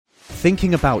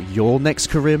thinking about your next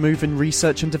career move in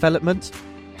research and development?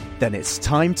 Then it's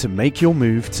time to make your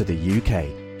move to the UK.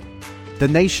 The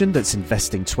nation that's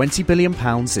investing £20 billion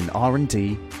in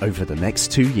R&D over the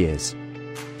next 2 years.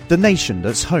 The nation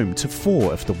that's home to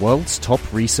 4 of the world's top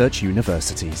research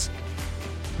universities.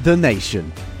 The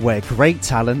nation where great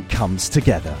talent comes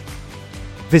together.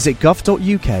 Visit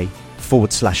gov.uk/great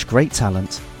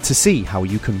talent to see how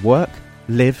you can work,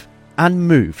 live and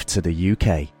move to the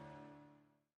UK.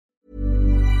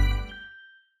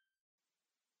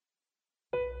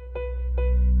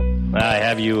 I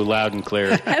have you loud and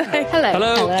clear.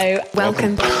 Hello.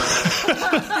 Welcome.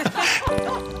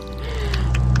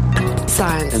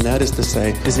 Science. And that is to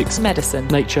say, physics, medicine,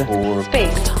 nature, or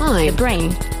space, time, the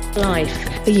brain,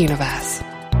 life, the universe.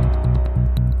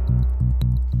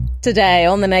 Today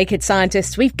on The Naked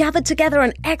Scientists, we've gathered together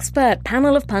an expert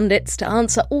panel of pundits to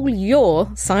answer all your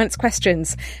science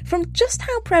questions, from just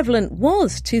how prevalent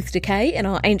was tooth decay in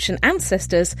our ancient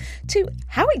ancestors to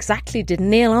how exactly did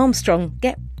Neil Armstrong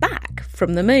get back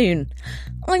from the moon.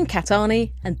 I'm Kat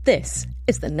Arney, and this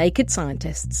is The Naked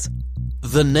Scientists.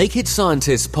 The Naked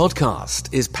Scientists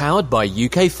podcast is powered by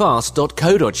ukfast.co.uk.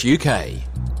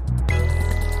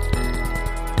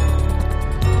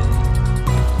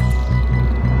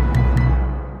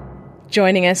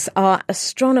 Joining us are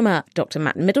astronomer Dr.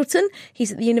 Matt Middleton.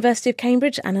 He's at the University of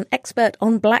Cambridge and an expert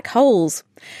on black holes.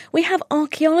 We have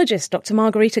archaeologist Dr.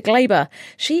 Margarita Glaber.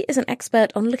 She is an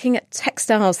expert on looking at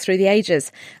textiles through the ages,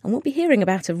 and we'll be hearing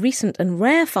about a recent and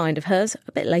rare find of hers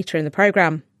a bit later in the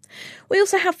programme. We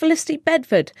also have Felicity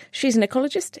Bedford. She's an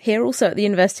ecologist here also at the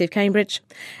University of Cambridge.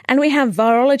 And we have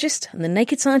virologist and the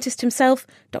naked scientist himself,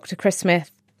 Dr. Chris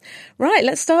Smith. Right,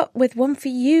 let's start with one for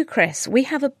you, Chris. We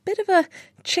have a bit of a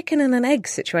chicken and an egg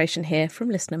situation here from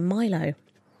listener Milo.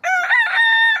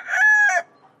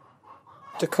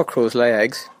 Do cockerels lay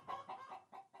eggs?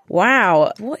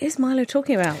 Wow, what is Milo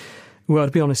talking about? Well,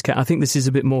 to be honest, Kat, I think this is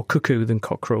a bit more cuckoo than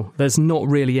cockerel. There's not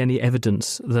really any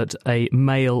evidence that a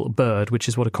male bird, which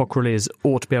is what a cockerel is,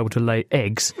 ought to be able to lay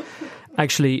eggs.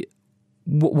 Actually,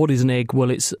 what is an egg?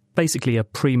 Well, it's basically a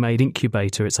pre-made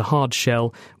incubator. It's a hard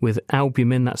shell with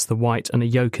albumin, that's the white, and a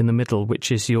yolk in the middle,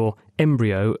 which is your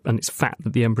embryo, and it's fat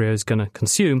that the embryo is going to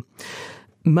consume.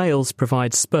 Males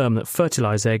provide sperm that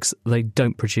fertilise eggs. They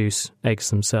don't produce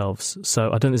eggs themselves. So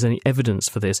I don't think there's any evidence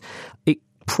for this. It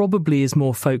probably is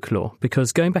more folklore,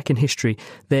 because going back in history,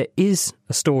 there is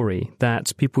a story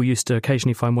that people used to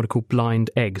occasionally find what are called blind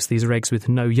eggs. These are eggs with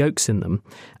no yolks in them.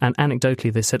 And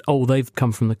anecdotally, they said, they've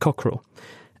come from the cockerel.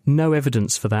 No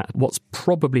evidence for that. What's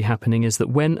probably happening is that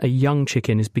when a young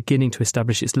chicken is beginning to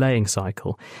establish its laying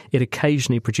cycle, it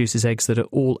occasionally produces eggs that are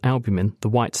all albumin, the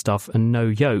white stuff, and no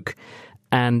yolk.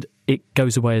 And it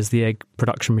goes away as the egg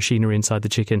production machinery inside the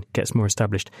chicken gets more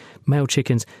established. Male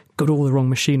chickens got all the wrong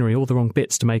machinery, all the wrong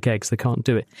bits to make eggs. They can't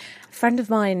do it. A friend of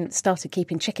mine started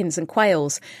keeping chickens and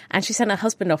quails, and she sent her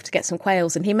husband off to get some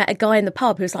quails, and he met a guy in the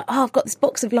pub who was like, I've got this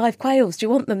box of live quails. Do you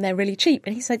want them? They're really cheap.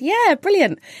 And he said, yeah,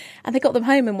 brilliant. And they got them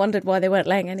home and wondered why they weren't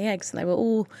laying any eggs, and they were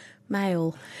all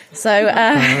male. So,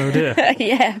 oh dear.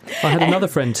 Yeah. I had another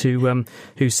friend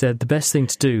who said the best thing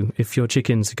to do if your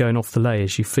chickens are going off the lay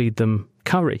is you feed them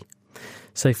curry.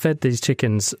 So he fed these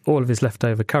chickens all of his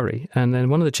leftover curry, and then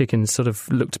one of the chickens sort of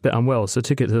looked a bit unwell, so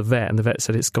took it to the vet, and the vet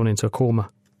said it's gone into a coma.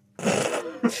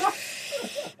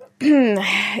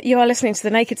 You are listening to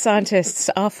The Naked Scientists.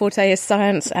 Our forte is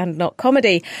science and not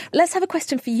comedy. Let's have a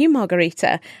question for you,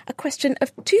 Margarita. A question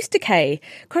of tooth decay.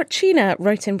 Crocina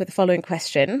wrote in with the following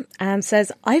question and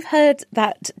says, I've heard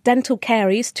that dental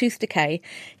caries, tooth decay,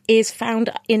 is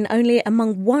found in only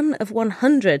among 1 of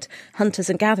 100 hunters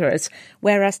and gatherers,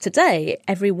 whereas today,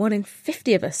 every 1 in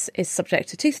 50 of us is subject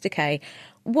to tooth decay.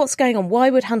 What's going on? Why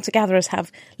would hunter-gatherers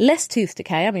have less tooth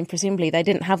decay? I mean, presumably they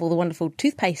didn't have all the wonderful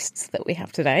toothpastes that we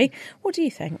have today. What do you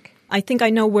think? I think I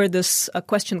know where this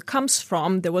question comes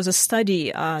from. There was a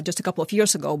study just a couple of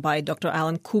years ago by Dr.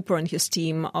 Alan Cooper and his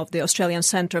team of the Australian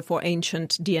Centre for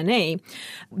Ancient DNA.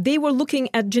 They were looking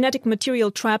at genetic material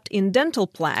trapped in dental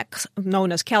plaques,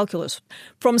 known as calculus,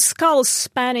 from skulls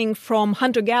spanning from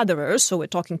hunter-gatherers, so we're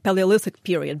talking Paleolithic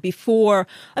period, before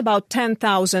about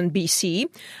 10,000 BC,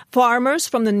 farmers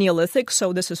from the Neolithic,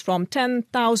 so this is from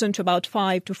 10,000 to about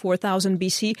 5 to 4,000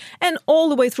 BC, and all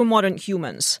the way through modern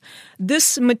humans.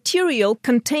 This material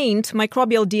contained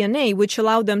microbial DNA, which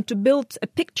allowed them to build a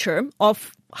picture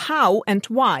of how and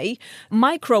why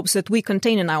microbes that we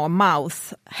contain in our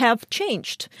mouth have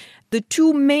changed. The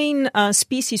 2 main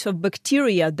species of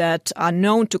bacteria that are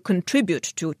known to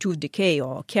contribute to tooth decay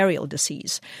or carial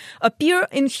disease appear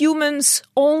in humans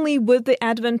only with the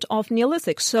advent of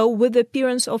Neolithic, so with the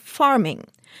appearance of farming.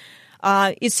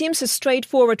 It seems a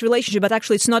straightforward relationship, but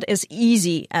actually it's not as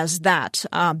easy as that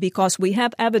because we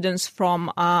have evidence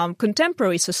from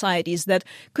contemporary societies that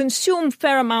consume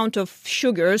fair amount of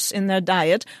sugars in their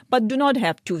diet, but do not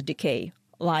have tooth decay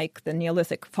like the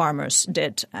Neolithic farmers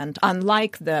did, and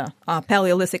unlike the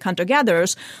Paleolithic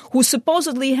hunter-gatherers, who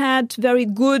supposedly had very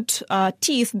good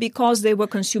teeth because they were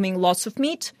consuming lots of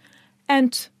meat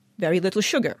and very little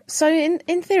sugar. So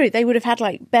in theory, they would have had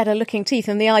like better looking teeth,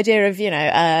 and the idea of,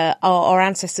 our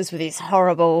ancestors with these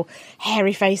horrible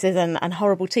hairy faces and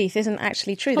horrible teeth isn't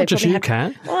actually true. Not just you,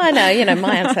 Kat. Well, I know,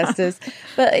 my ancestors,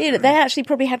 but they actually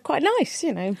probably had quite nice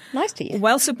teeth.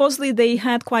 Well, supposedly they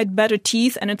had quite better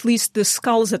teeth, and at least the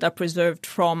skulls that are preserved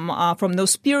from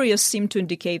those periods seem to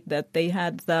indicate that they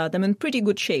had them in pretty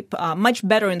good shape, much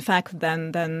better, in fact,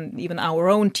 than even our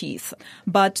own teeth.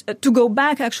 But to go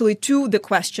back actually to the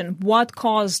question, what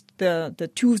caused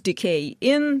the tooth decay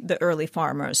in the early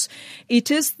farmers? It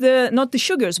is not the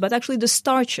sugars, but actually the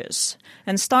starches.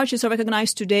 And starches are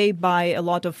recognized today by a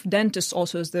lot of dentists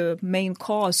also as the main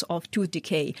cause of tooth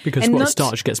decay. Because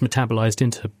starch gets metabolized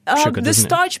into sugar, doesn't it? The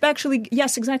starch actually,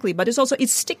 yes, exactly. But it's also, it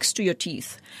sticks to your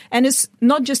teeth. And it's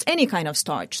not just any kind of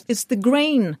starch. It's the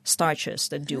grain starches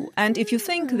that do. And if you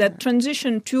think that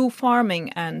transition to farming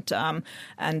and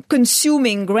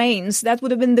consuming grains, that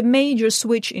would have been the major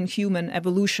switch in human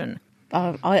evolution.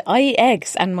 I eat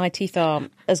eggs and my teeth are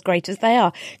as great as they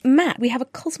are. Matt, we have a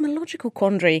cosmological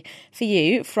quandary for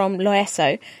you from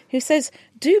Loeso, who says,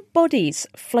 do bodies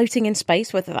floating in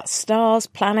space, whether that's stars,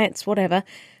 planets, whatever,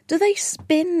 do they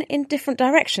spin in different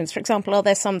directions? For example, are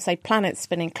there some, say, planets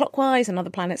spinning clockwise and other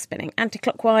planets spinning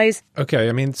anti-clockwise?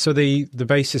 Okay, so the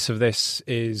basis of this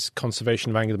is conservation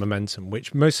of angular momentum,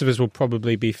 which most of us will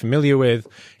probably be familiar with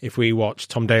if we watch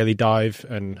Tom Daley dive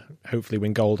and hopefully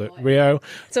win gold at Rio.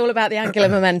 It's all about the angular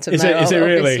momentum, Is it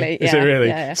really? Obviously. Is it really?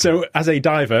 Yeah. So as a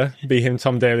diver, be him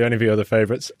Tom Daley or any of your other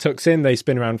favourites, tucks in, they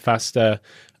spin around faster.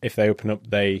 If they open up,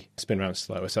 they spin around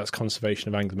slower. So that's conservation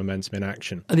of angular momentum in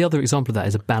action. And the other example of that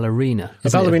is a ballerina. A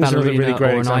ballerina's another really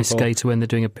great or an example. ice skater when they're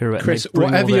doing a pirouette. Chris,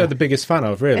 whatever you're the biggest fan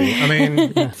of, really. I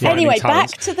mean, Anyway, back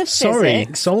to the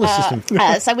physics. Solar system.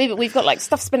 So we've got like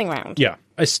stuff spinning around. Yeah.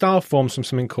 A star forms from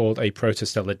something called a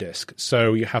protostellar disk.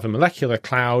 So you have a molecular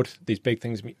cloud, these big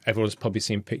things. Everyone's probably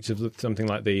seen pictures of something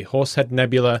like the Horsehead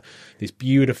Nebula, these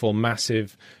beautiful,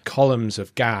 massive columns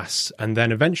of gas. And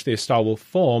then eventually a star will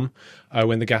form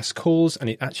when the gas cools and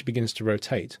it actually begins to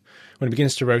rotate. When it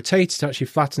begins to rotate, it actually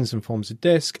flattens and forms a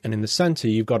disk. And in the center,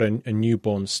 you've got a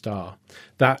newborn star.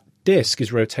 That disk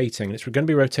is rotating. It's going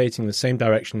to be rotating in the same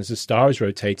direction as the star is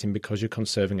rotating because you're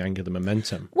conserving angular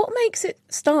momentum. What makes it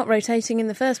start rotating in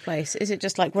the first place? Is it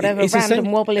just like whatever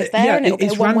random wobble is there? And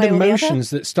it's one way random or the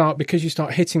motions that start, because you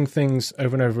start hitting things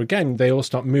over and over again, they all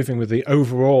start moving with an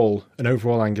overall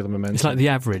angular momentum. It's like the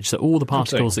average. So all the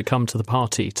particles that come to the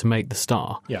party to make the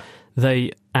star,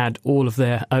 they add all of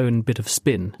their own bit of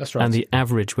spin. That's right. And the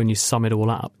average, when you sum it all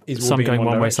up, some going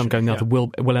one way, some going the other,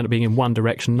 will end up being in one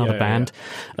direction, another band.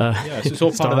 So it's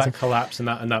all part of that collapse and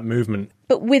that movement.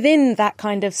 But within that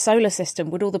kind of solar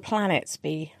system, would all the planets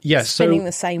be spinning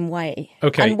the same way?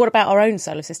 Okay. And what about our own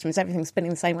solar system? Is everything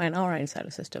spinning the same way in our own solar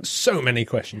system? So many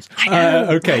questions. I know,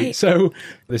 okay, right? So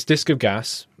this disk of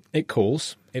gas, it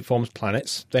cools, it forms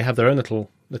planets. They have their own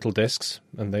little disks,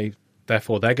 and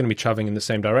therefore they're going to be travelling in the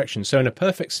same direction. So in a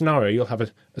perfect scenario, you'll have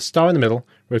a star in the middle,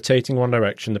 rotating one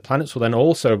direction. The planets will then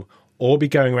also all be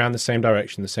going around the same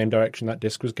direction that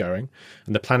disk was going,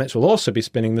 and the planets will also be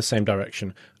spinning the same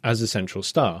direction as the central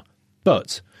star.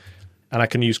 But, and I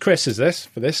can use Chris as this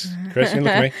for this. Chris, you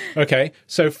look at me. Okay,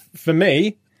 so for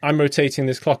me, I'm rotating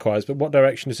this clockwise, but what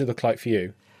direction does it look like for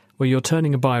you? Well, you're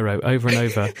turning a biro over and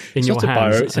over in your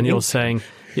hands, and you're saying,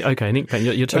 an ink pen.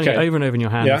 You're turning it over and over in your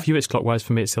hand. For you, it's clockwise.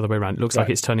 For me, it's the other way around. It looks like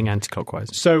it's turning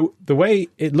anti-clockwise. So the way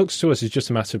it looks to us is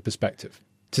just a matter of perspective.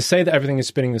 To say that everything is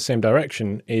spinning the same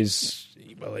direction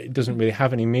it doesn't really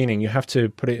have any meaning. You have to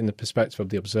put it in the perspective of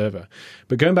the observer.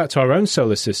 But going back to our own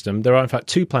solar system, there are in fact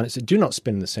two planets that do not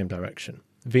spin in the same direction,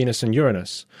 Venus and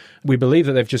Uranus. We believe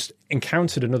that they've just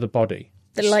encountered another body.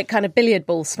 They're like kind of billiard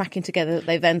balls smacking together that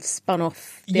they then spun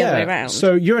off the other way around.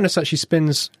 So Uranus actually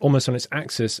spins almost on its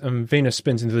axis and Venus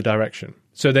spins in the other direction.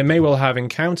 So they may well have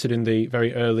encountered in the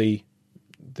very early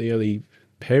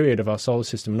period of our solar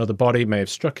system, another body may have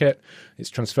struck it, it's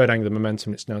transferred angular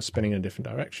momentum, it's now spinning in a different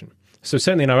direction. So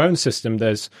certainly in our own system,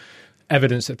 there's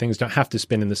evidence that things don't have to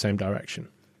spin in the same direction.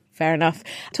 Fair enough.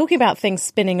 Talking about things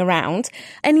spinning around,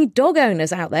 any dog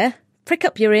owners out there? Prick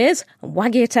up your ears and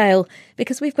wag your tail,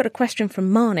 because we've got a question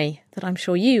from Marnie that I'm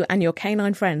sure you and your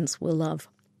canine friends will love.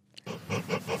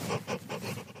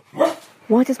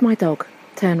 Why does my dog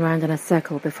turn round in a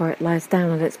circle before it lies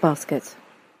down on its basket.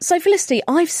 So, Felicity,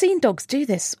 I've seen dogs do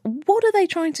this. What are they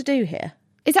trying to do here?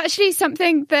 It's actually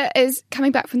something that is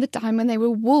coming back from the time when they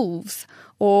were wolves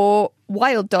or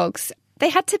wild dogs. They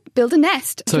had to build a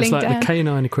nest. So it's like the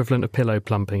canine equivalent of pillow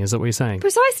plumping, is that what you're saying?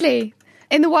 Precisely.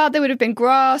 In the wild, there would have been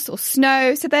grass or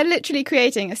snow, so they're literally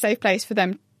creating a safe place for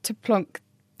them to plonk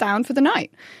down for the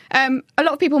night. A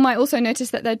lot of people might also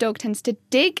notice that their dog tends to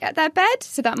dig at their bed,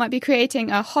 so that might be creating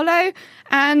a hollow,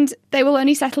 and they will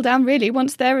only settle down really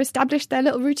once they're established their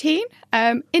little routine.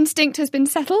 Instinct has been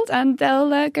settled, and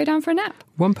they'll go down for a nap.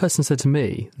 One person said to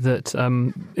me that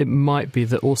it might be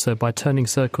that also by turning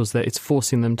circles that it's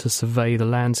forcing them to survey the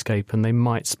landscape, and they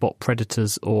might spot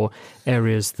predators or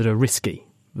areas that are risky,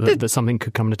 that something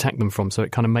could come and attack them from, so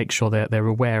it kind of makes sure they're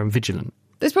aware and vigilant.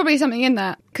 There's probably something in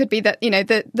that. Could be that,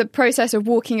 the process of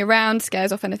walking around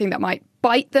scares off anything that might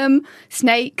bite them,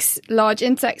 snakes, large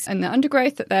insects and the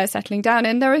undergrowth that they're settling down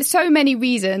in. There are so many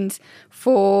reasons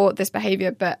for this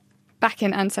behaviour, but back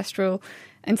in ancestral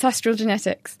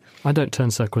genetics. I don't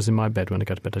turn circles in my bed when I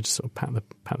go to bed. I just sort of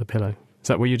pat the pillow. Is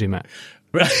that what you do, Matt?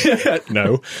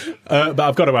 No. But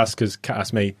I've got to ask, because Kat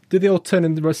asked me, did they all turn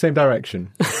in the same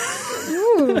direction?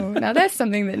 Ooh, now there's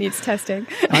something that needs testing.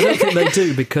 I don't think they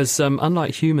do, because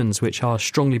unlike humans, which are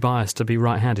strongly biased to be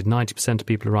right-handed, 90% of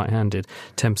people are right-handed,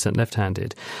 10%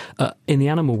 left-handed, in the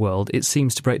animal world, it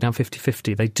seems to break down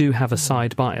 50-50. They do have a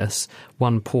side bias,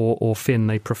 one paw or fin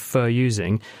they prefer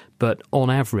using, but on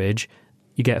average,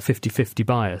 you get a 50-50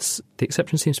 bias. The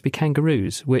exception seems to be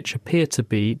kangaroos, which appear to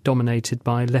be dominated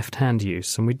by left-hand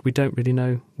use, and we don't really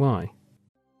know why.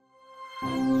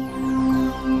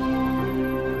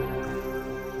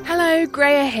 Hello,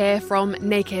 Greya here from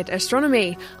Naked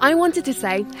Astronomy. I wanted to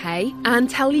say hey and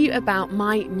tell you about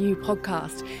my new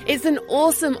podcast. It's an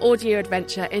awesome audio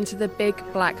adventure into the big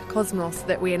black cosmos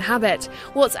that we inhabit.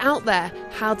 What's out there?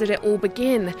 How did it all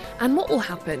begin? And what will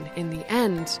happen in the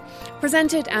end?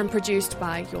 Presented and produced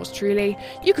by yours truly.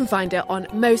 You can find it on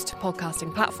most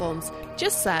podcasting platforms.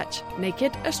 Just search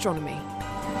Naked Astronomy.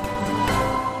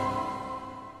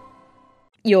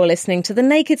 You're listening to The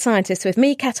Naked Scientist with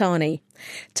me, Kat Arney.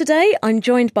 Today, I'm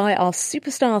joined by our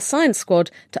superstar science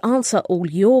squad to answer all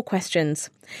your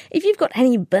questions. If you've got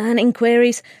any burning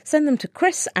queries, send them to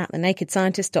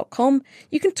chris@thenakedscientist.com.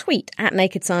 You can tweet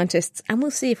 @nakedscientists, and we'll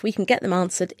see if we can get them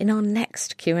answered in our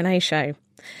next Q&A show.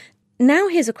 Now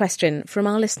here's a question from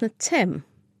our listener, Tim.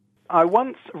 I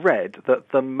once read that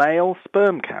the male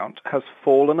sperm count has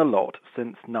fallen a lot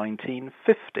since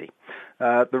 1950.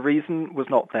 The reason was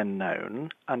not then known,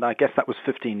 and I guess that was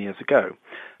 15 years ago.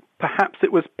 Perhaps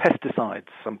it was pesticides,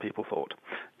 some people thought.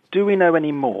 Do we know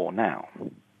any more now?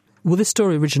 Well, this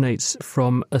story originates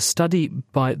from a study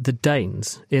by the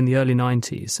Danes in the early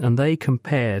 90s, and they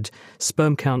compared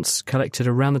sperm counts collected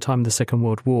around the time of the Second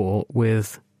World War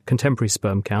with contemporary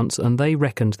sperm counts, and they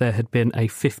reckoned there had been a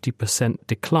 50%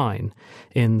 decline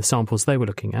in the samples they were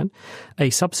looking at.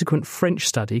 A subsequent French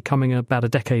study, coming about a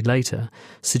decade later,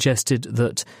 suggested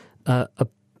that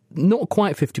not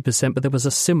quite 50%, but there was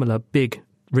a similar big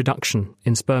reduction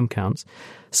in sperm counts.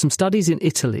 Some studies in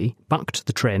Italy bucked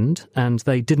the trend, and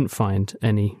they didn't find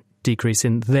any decrease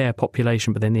in their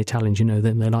population, but then the Italians,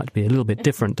 they like to be a little bit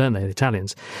different, don't they, the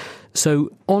Italians?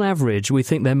 So on average, we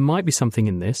think there might be something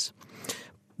in this.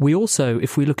 We also,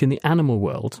 if we look in the animal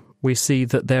world, we see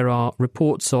that there are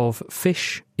reports of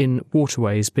fish in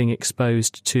waterways being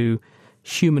exposed to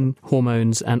human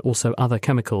hormones and also other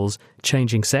chemicals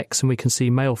changing sex, and we can see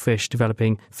male fish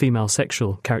developing female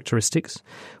sexual characteristics.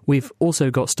 We've also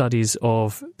got studies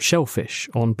of shellfish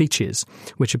on beaches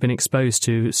which have been exposed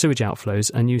to sewage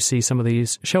outflows, and you see some of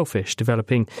these shellfish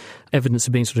developing evidence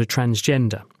of being sort of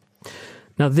transgender.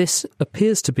 Now, this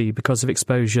appears to be because of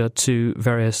exposure to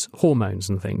various hormones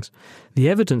and things. The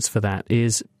evidence for that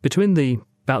is between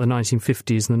about the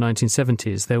 1950s and the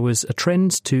 1970s, there was a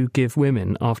trend to give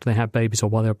women, after they had babies or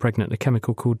while they were pregnant, a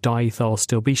chemical called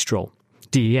diethylstilbestrol,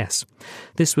 DES.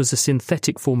 This was a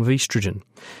synthetic form of estrogen,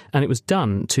 and it was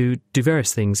done to do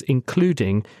various things,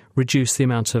 including reduce the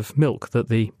amount of milk that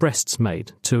the breasts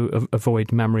made to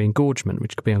avoid mammary engorgement,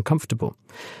 which could be uncomfortable.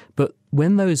 But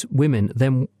when those women,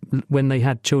 then when they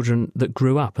had children that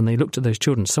grew up and they looked at those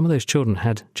children, some of those children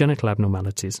had genital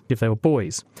abnormalities if they were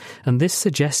boys. And this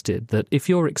suggested that if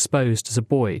you're exposed as a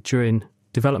boy during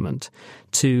development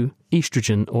to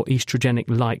estrogen or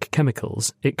estrogenic-like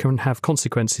chemicals, it can have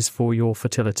consequences for your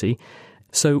fertility.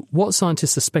 So what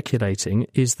scientists are speculating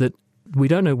is that We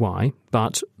don't know why,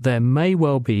 but there may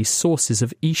well be sources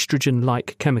of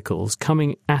estrogen-like chemicals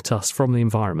coming at us from the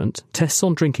environment. Tests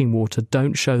on drinking water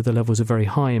don't show the levels are very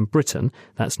high in Britain.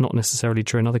 That's not necessarily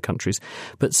true in other countries.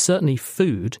 But certainly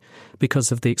food,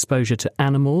 because of the exposure to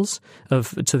animals,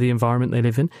 to the environment they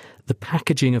live in, the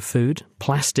packaging of food.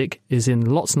 Plastic is in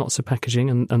lots and lots of packaging,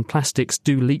 and plastics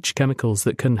do leach chemicals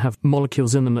that can have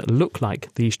molecules in them that look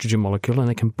like the estrogen molecule, and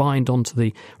they can bind onto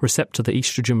the receptor that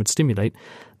estrogen would stimulate.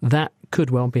 That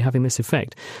could well be having this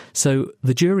effect. So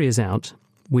the jury is out.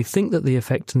 We think that the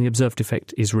effect and the observed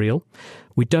effect is real.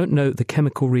 We don't know the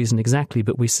chemical reason exactly,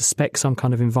 but we suspect some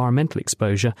kind of environmental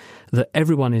exposure that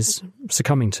everyone is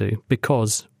succumbing to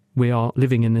because we are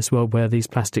living in this world where these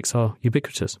plastics are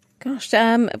ubiquitous. Gosh,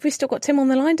 have we still got Tim on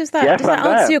the line? Does that Yes,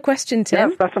 answer your question,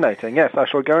 Tim? Yes, fascinating. Yes, I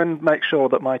shall go and make sure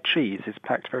that my cheese is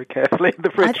packed very carefully in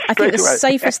the fridge. I think the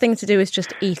safest thing to do is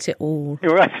just eat it all.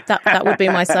 You're right. That would be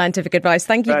my scientific advice.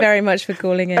 Thank you very much for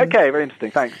calling in. Okay, very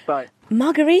interesting. Thanks. Bye.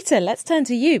 Margarita, let's turn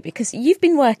to you because you've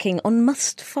been working on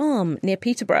Must Farm near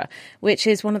Peterborough, which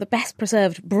is one of the best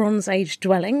preserved Bronze Age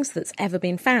dwellings that's ever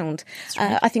been found.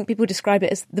 Right. I think people describe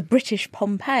it as the British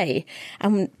Pompeii,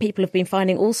 and people have been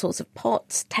finding all sorts of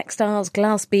pots, textiles,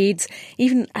 glass beads,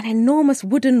 even an enormous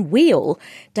wooden wheel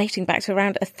dating back to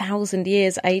around 1,000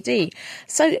 years AD.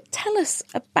 So tell us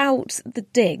about the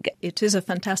dig. It is a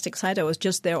fantastic site. I was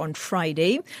just there on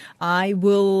Friday. I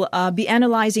will be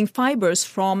analysing fibres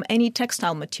from any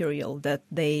textile material that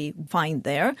they find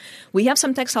there. We have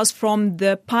some textiles from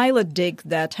the pilot dig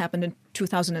that happened in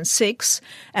 2006,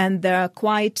 and they're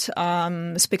quite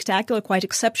spectacular, quite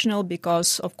exceptional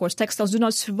because, of course, textiles do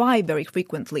not survive very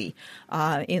frequently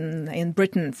in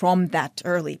Britain from that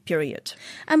early period.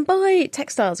 And by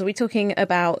textiles, are we talking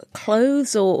about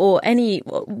clothes or any?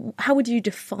 How would you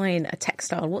define a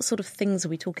textile? What sort of things are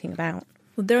we talking about?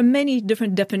 Well, there are many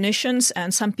different definitions,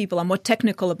 and some people are more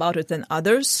technical about it than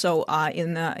others. So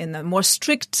in a more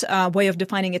strict way of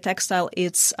defining a textile,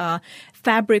 it's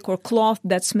fabric or cloth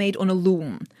that's made on a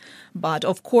loom. But,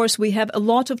 of course, we have a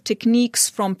lot of techniques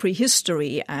from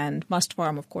prehistory, and Must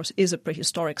Farm, of course, is a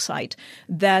prehistoric site,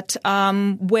 that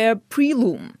were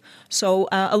pre-loom. So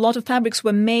a lot of fabrics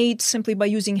were made simply by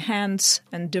using hands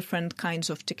and different kinds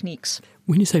of techniques.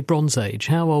 When you say Bronze Age,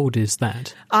 how old is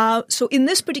that? So in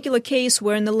this particular case,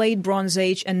 we're in the late Bronze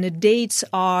Age, and the dates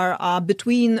are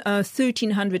between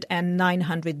 1300 and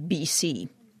 900 BC.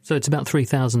 So it's about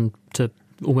 3,000 to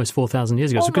almost 4,000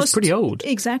 years ago, so it's pretty old.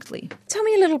 Exactly. Tell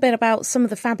me a little bit about some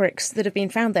of the fabrics that have been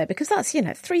found there, because that's,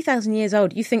 3,000 years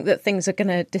old. You think that things are going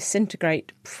to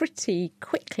disintegrate pretty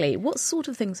quickly. What sort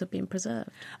of things have been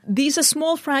preserved? These are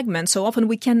small fragments, so often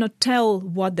we cannot tell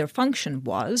what their function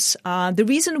was. The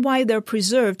reason why they're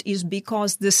preserved is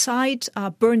because the site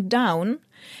burned down,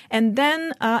 and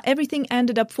then everything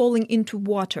ended up falling into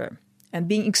water and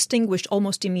being extinguished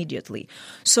almost immediately.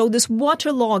 So this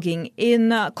waterlogging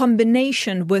in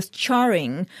combination with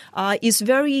charring is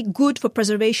very good for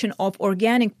preservation of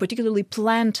organic, particularly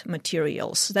plant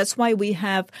materials. That's why we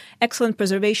have excellent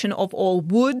preservation of all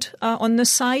wood on the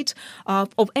site,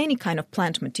 of any kind of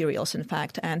plant materials, in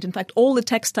fact. And in fact, all the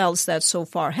textiles that so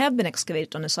far have been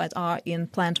excavated on the site are in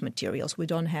plant materials. We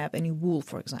don't have any wool,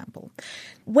 for example.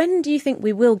 When do you think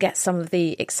we will get some of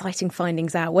the exciting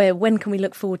findings out? When can we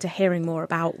look forward to hearing more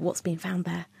about what's been found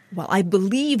there? Well, I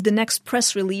believe the next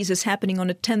press release is happening on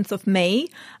the 10th of May,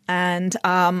 and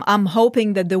I'm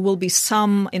hoping that there will be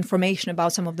some information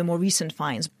about some of the more recent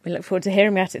finds. We look forward to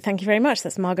hearing about it. Thank you very much.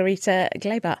 That's Margarita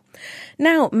Glaber.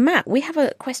 Now, Matt, we have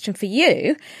a question for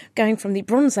you, going from the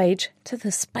Bronze Age to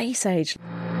the Space Age.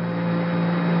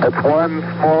 It's one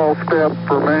small step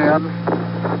for man,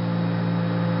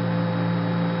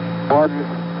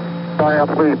 one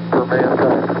giant leap for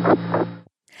mankind.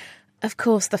 Of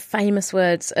course, the famous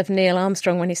words of Neil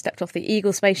Armstrong when he stepped off the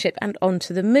Eagle spaceship and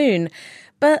onto the moon.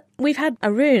 But we've had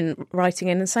Arun writing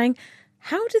in and saying,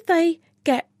 how did they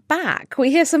get back?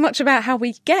 We hear so much about how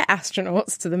we get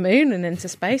astronauts to the moon and into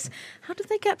space. How did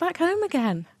they get back home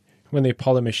again? When the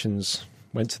Apollo missions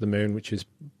went to the moon, which is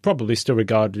probably still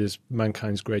regarded as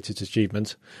mankind's greatest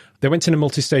achievement, they went in a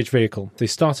multi-stage vehicle. They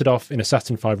started off in a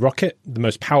Saturn V rocket, the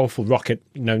most powerful rocket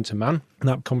known to man. And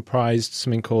that comprised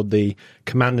something called the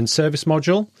Command and Service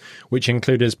Module, which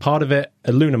included as part of it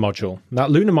a lunar module.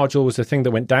 That lunar module was the thing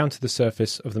that went down to the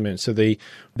surface of the moon. So the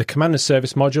Command and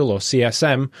Service Module, or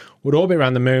CSM, would orbit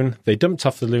around the moon. They dumped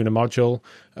off the lunar module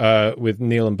with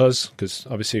Neil and Buzz, because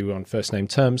obviously we were on first-name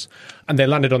terms, and they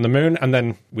landed on the moon, and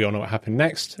then we all know what happened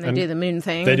next. They do the moon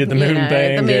thing. They did the moon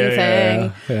thing. The moon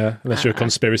thing. Yeah. Unless you're a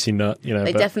conspiracy nut,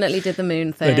 They definitely did the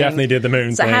moon thing. They definitely did the moon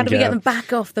thing. So how do we get them back?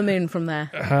 Back off the moon from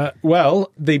there?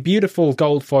 Well, the beautiful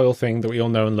gold foil thing that we all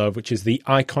know and love, which is the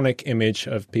iconic image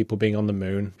of people being on the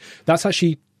moon, that's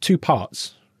actually 2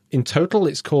 parts. In total,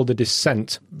 it's called the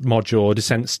descent module, or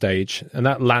descent stage, and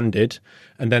that landed,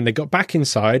 and then they got back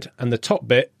inside, and the top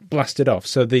bit blasted off.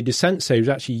 So the descent stage was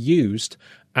actually used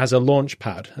as a launch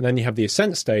pad, and then you have the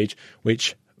ascent stage,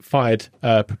 which fired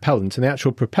propellant, and the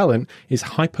actual propellant is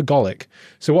hypergolic.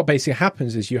 So what basically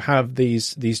happens is you have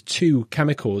these 2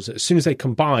 chemicals, as soon as they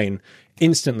combine,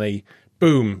 instantly,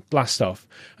 boom, blast off.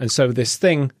 And so this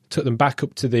thing took them back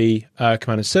up to the Command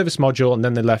and Service Module, and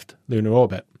then they left lunar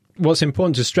orbit. What's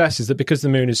important to stress is that because the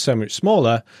moon is so much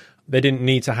smaller, they didn't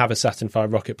need to have a Saturn V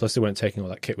rocket, plus they weren't taking all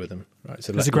that kit with them. Right?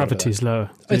 So the gravity is lower.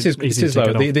 It is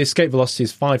lower. The escape velocity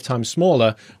is 5 times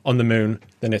smaller on the moon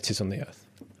than it is on the Earth.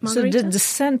 Margarita? So the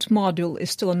descent module is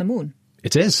still on the moon?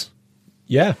 It is.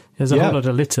 Yeah. There's a whole lot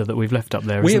of litter that we've left up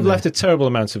there. We have left a terrible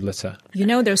amount of litter. You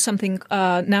know, there's something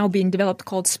now being developed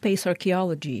called space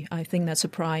archaeology. I think that's a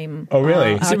prime. Oh,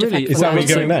 really? Is that where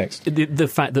you're going next? The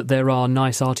fact that there are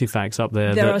nice artifacts up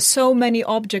there. There are so many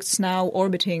objects now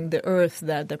orbiting the Earth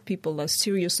that people are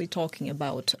seriously talking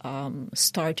about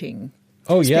starting.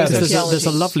 Oh, yeah. There's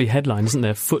a lovely headline, isn't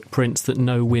there? Footprints that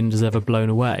no wind has ever blown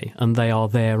away. And they are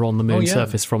there on the moon's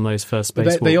surface from those first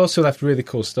spacewalks. They also left really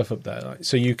cool stuff up there.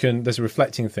 So there's a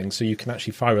reflecting thing, so you can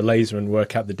actually fire a laser and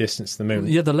work out the distance to the moon.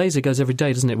 Yeah, the laser goes every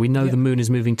day, doesn't it? We know the moon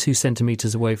is moving 2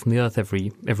 centimetres away from the Earth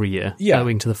every year,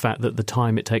 owing to the fact that the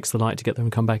time it takes the light to get there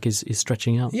and come back is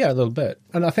stretching out. Yeah, a little bit.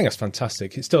 And I think that's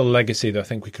fantastic. It's still a legacy that I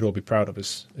think we could all be proud of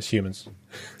as humans.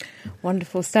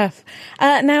 Wonderful stuff.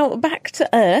 Now, back to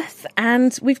Earth,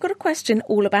 and we've got a question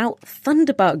all about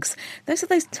thunderbugs. Those are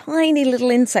those tiny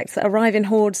little insects that arrive in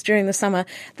hordes during the summer.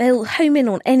 They'll home in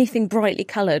on anything brightly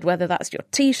coloured, whether that's your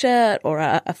T-shirt or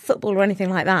a football or anything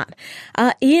like that.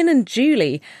 Ian and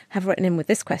Julie have written in with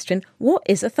this question. What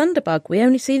is a thunderbug? We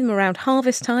only see them around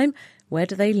harvest time. Where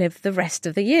do they live the rest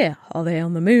of the year? Are they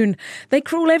on the moon? They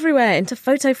crawl everywhere, into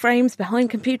photo frames, behind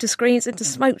computer screens, into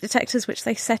smoke detectors, which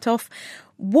they set off.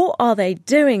 What are they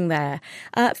doing there?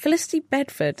 Felicity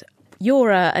Bedford,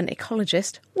 you're an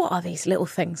ecologist. What are these little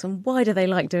things and why do they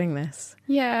like doing this?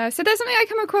 Yeah, so there's something I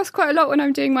come across quite a lot when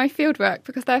I'm doing my fieldwork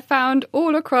because they're found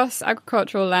all across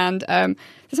agricultural land. There's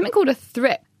something called a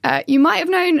thrip. You might have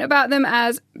known about them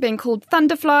as being called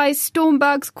thunderflies,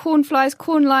 stormbugs, cornflies,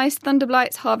 corn lice,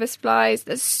 thunderblights, harvest flies.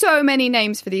 There's so many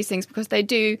names for these things because they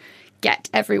do get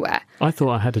everywhere. I thought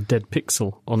I had a dead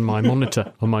pixel on my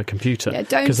monitor on my computer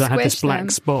because I had this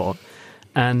black spot.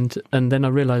 And then I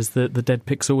realised that the dead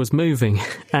pixel was moving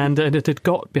and it had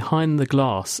got behind the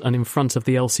glass and in front of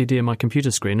the LCD of my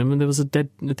computer screen and there was a dead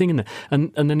thing in there.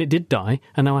 And then it did die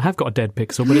and now I have got a dead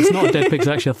pixel, but it's not a dead pixel, it's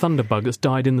actually a thunderbug that's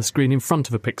died in the screen in front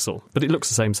of a pixel. But it looks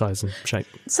the same size and shape.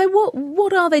 So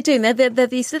what are they doing? They're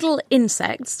these little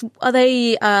insects. Are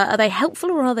they helpful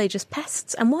or are they just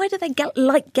pests? And why do they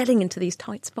like getting into these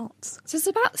tight spots? So there's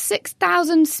about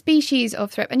 6,000 species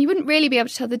of thrip and you wouldn't really be able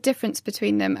to tell the difference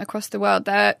between them across the world.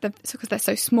 Because they're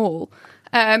so small.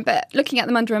 But looking at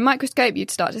them under a microscope, you'd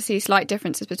start to see slight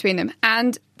differences between them.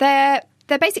 And they're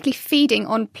basically feeding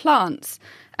on plants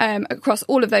across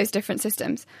all of those different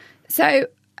systems. So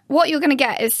what you're going to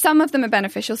get is some of them are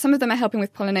beneficial, some of them are helping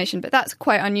with pollination, but that's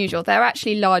quite unusual. They're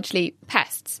actually largely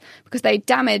pests because they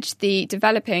damage the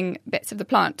developing bits of the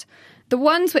plant. The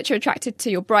ones which are attracted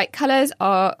to your bright colours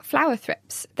are flower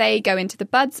thrips. They go into the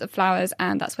buds of flowers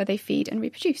and that's where they feed and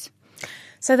reproduce.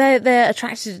 So they're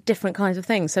attracted to different kinds of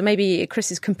things. So maybe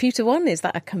Chris's computer one, is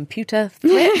that a computer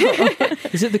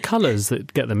thrip? Is it the colours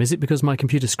that get them? Is it because my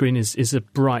computer screen is a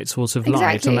bright source of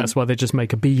light and that's why they just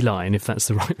make a beeline, if that's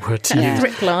the right word to use?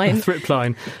 Thrip line. A thrip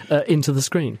line into the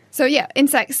screen. So yeah,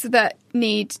 insects that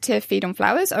need to feed on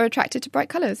flowers are attracted to bright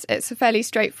colours. It's a fairly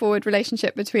straightforward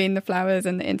relationship between the flowers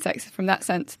and the insects from that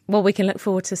sense. Well, we can look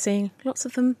forward to seeing lots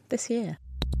of them this year.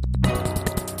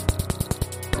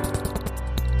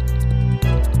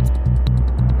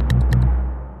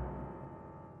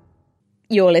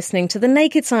 You're listening to The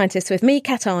Naked Scientist with me,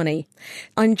 Kat Arney.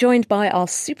 I'm joined by our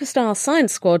superstar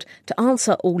science squad to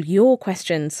answer all your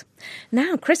questions.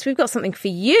 Now, Chris, we've got something for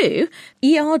you.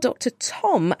 ER Dr.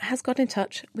 Tom has got in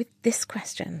touch with this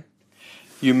question.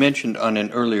 You mentioned on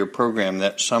an earlier program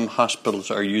that some hospitals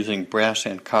are using brass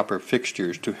and copper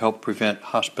fixtures to help prevent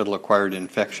hospital-acquired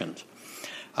infections.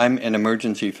 I'm an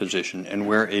emergency physician and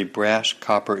wear a brass,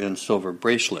 copper, and silver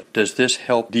bracelet. Does this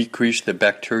help decrease the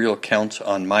bacterial counts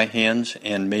on my hands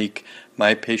and make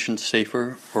my patients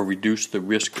safer or reduce the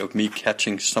risk of me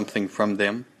catching something from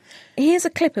them? Here's a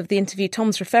clip of the interview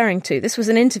Tom's referring to. This was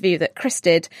an interview that Chris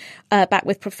did back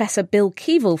with Professor Bill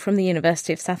Keevil from the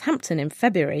University of Southampton in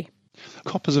February.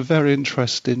 Copper's a very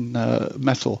interesting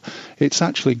metal. It's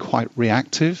actually quite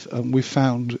reactive, and we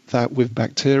found that with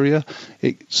bacteria,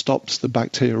 it stops the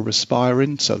bacteria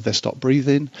respiring, so they stop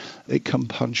breathing. It can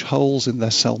punch holes in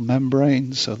their cell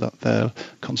membrane so that their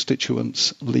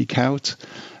constituents leak out,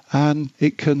 and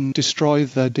it can destroy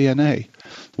their DNA.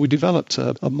 We developed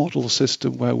a model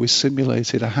system where we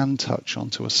simulated a hand touch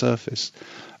onto a surface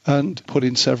and put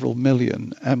in several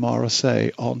million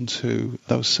MRSA onto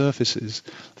those surfaces.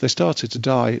 They started to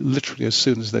die literally as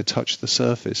soon as they touched the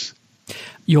surface.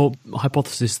 Your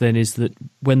hypothesis then is that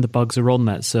when the bugs are on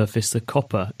that surface, the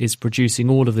copper is producing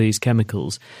all of these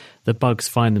chemicals. The bugs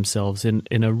find themselves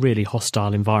in a really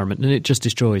hostile environment and it just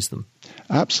destroys them.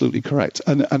 Absolutely correct.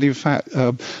 And in fact,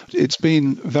 it's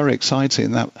been very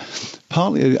exciting that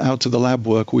partly out of the lab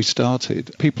work we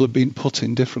started, people have been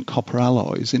putting different copper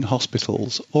alloys in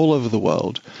hospitals all over the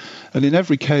world. And in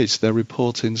every case, they're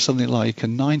reporting something like a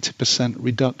 90%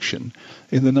 reduction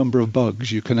in the number of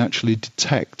bugs you can actually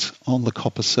detect on the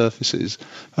copper surfaces.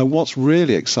 And what's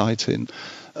really exciting,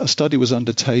 a study was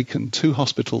undertaken, 2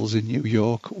 hospitals in New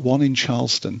York, 1 in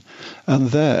Charleston, and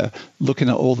there, looking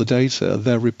at all the data,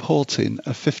 they're reporting a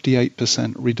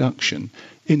 58% reduction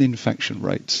in infection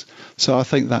rates. So I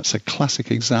think that's a classic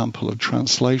example of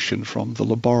translation from the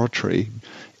laboratory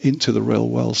into the real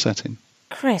world setting.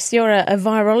 Chris, you're a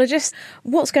virologist.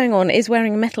 What's going on? Is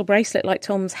wearing a metal bracelet like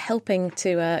Tom's helping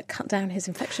to cut down his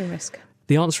infection risk?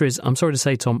 The answer is, I'm sorry to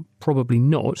say, Tom, probably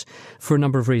not, for a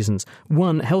number of reasons.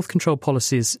 One, health control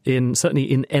policies, certainly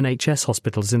in NHS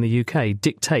hospitals in the UK,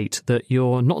 dictate that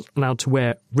you're not allowed to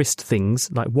wear wrist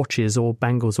things like watches or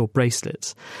bangles or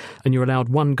bracelets, and you're allowed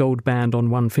 1 gold band on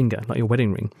 1 finger, like your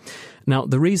wedding ring. Now,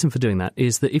 the reason for doing that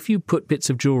is that if you put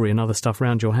bits of jewellery and other stuff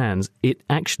around your hands, it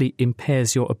actually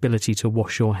impairs your ability to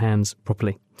wash your hands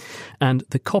properly. And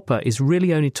the copper is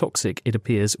really only toxic, it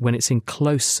appears, when it's in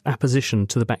close apposition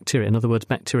to the bacteria, in other words,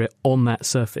 bacteria on that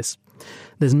surface.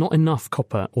 There's not enough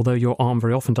copper, although your arm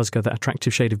very often does go that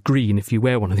attractive shade of green if you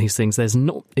wear one of these things. There's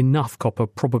not enough copper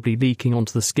probably leaking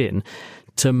onto the skin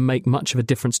to make much of a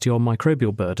difference to your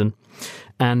microbial burden.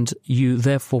 And you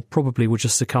therefore probably will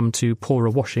just succumb to poorer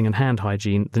washing and hand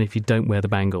hygiene than if you don't wear the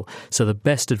bangle. So the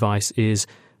best advice is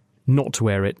not to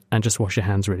wear it and just wash your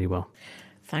hands really well.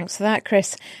 Thanks for that,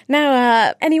 Chris.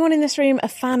 Now, anyone in this room a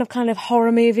fan of kind of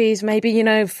horror movies? Maybe,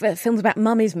 films about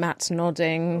mummies? Matt's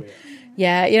nodding.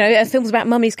 Yeah, films about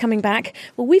mummies coming back.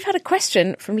 Well, we've had a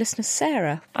question from listener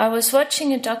Sarah. I was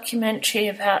watching a documentary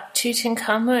about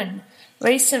Tutankhamun.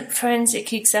 Recent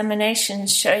forensic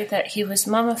examinations show that he was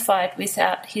mummified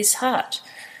without his heart.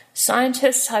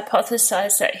 Scientists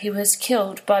hypothesize that he was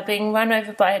killed by being run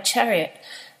over by a chariot,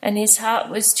 and his heart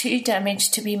was too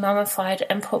damaged to be mummified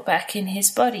and put back in his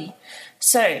body.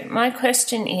 So, my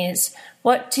question is,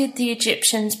 what did the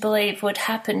Egyptians believe would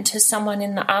happen to someone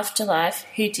in the afterlife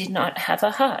who did not have a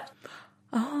heart?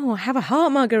 Oh, have a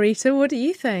heart, Margarita. What do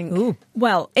you think? Ooh.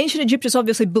 Well, ancient Egyptians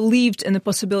obviously believed in the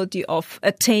possibility of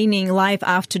attaining life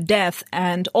after death,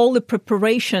 and all the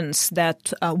preparations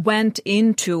that went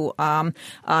into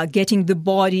getting the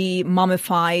body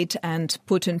mummified and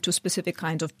put into specific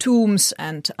kinds of tombs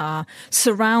and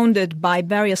surrounded by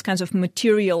various kinds of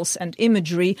materials and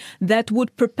imagery that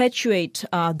would perpetuate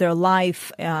their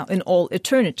life in all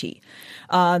eternity.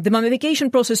 The mummification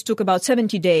process took about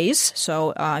 70 days,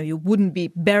 so you wouldn't be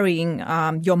burying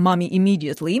your mummy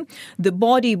immediately. The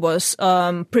body was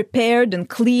prepared and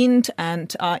cleaned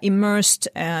and immersed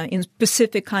in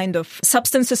specific kind of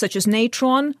substances such as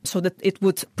natron so that it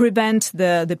would prevent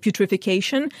the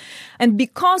putrefaction. And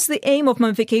because the aim of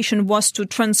mummification was to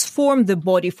transform the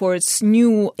body for its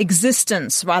new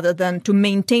existence rather than to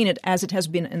maintain it as it has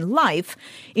been in life,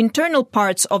 internal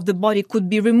parts of the body could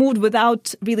be removed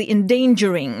without really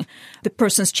endangering the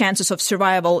person's chances of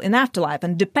survival in afterlife.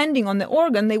 And depending on the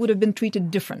organ, they would have been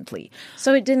treated differently.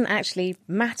 So it didn't actually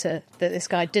matter that this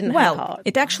guy didn't have a heart? Well,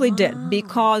 it actually did,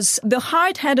 because the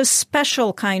heart had a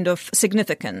special kind of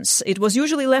significance. It was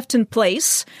usually left in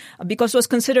place because it was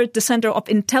considered the center of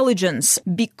intelligence,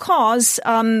 because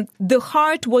the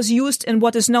heart was used in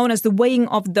what is known as the weighing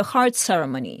of the heart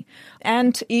ceremony.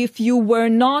 And if you were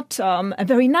not a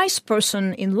very nice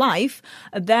person in life,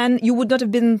 then you would not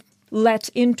have been let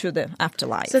into the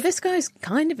afterlife. So this guy's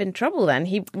kind of in trouble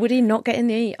then. Would he not get in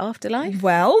the afterlife?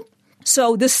 Well,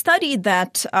 So the study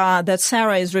that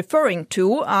Sarah is referring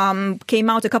to came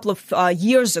out a couple of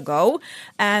years ago,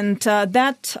 and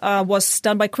that was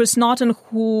done by Chris Naughton,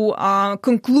 who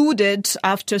concluded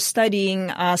after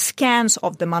studying scans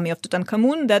of the mummy of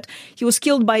Tutankhamun that he was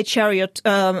killed by a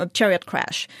chariot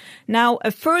crash. Now,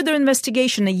 a further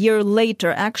investigation a year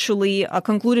later actually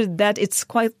concluded that it's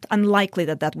quite unlikely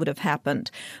that would have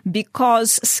happened,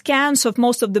 because scans of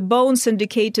most of the bones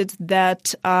indicated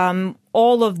that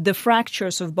all of the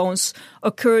fractures of bones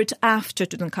occurred after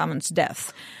Tutankhamun's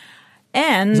death.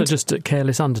 And is that just a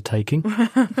careless undertaking?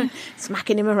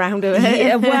 Smacking him around a bit.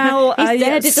 Yeah, well, He's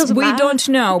dead, it doesn't we matter. don't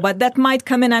know, but that might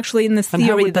come in actually in the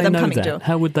theory that I'm coming to.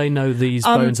 How would they know these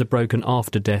bones are broken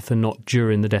after death and not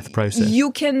during the death process?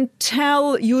 You can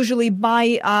tell usually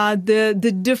by the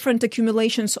different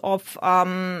accumulations of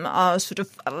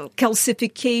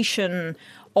calcification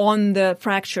on the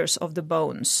fractures of the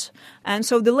bones. And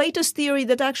so the latest theory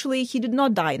that actually he did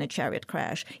not die in a chariot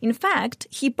crash. In fact,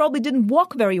 he probably didn't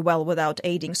walk very well without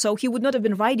aiding, so he would not have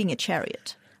been riding a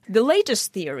chariot. The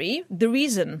latest theory, the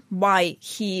reason why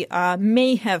he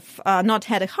may have not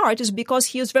had a heart, is because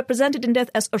he is represented in death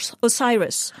as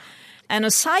Osiris. And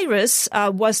Osiris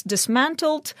was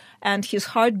dismantled and his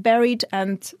heart buried,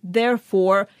 and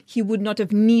therefore he would not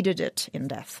have needed it in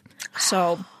death.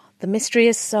 So the mystery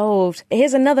is solved.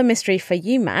 Here's another mystery for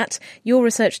you, Matt. Your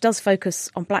research does focus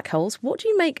on black holes. What do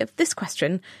you make of this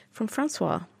question from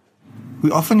Francois? We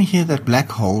often hear that black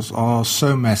holes are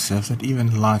so massive that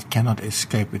even light cannot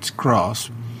escape its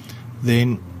grasp.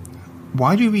 Then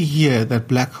why do we hear that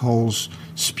black holes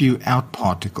spew out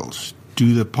particles?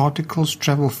 Do the particles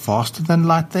travel faster than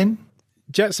light then?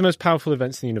 Jets are the most powerful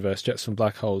events in the universe, jets from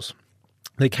black holes.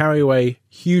 They carry away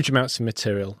huge amounts of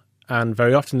material, and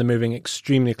very often they're moving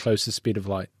extremely close to the speed of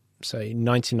light, say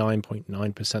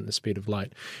 99.9% the speed of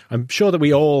light. I'm sure that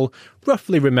we all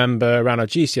roughly remember around our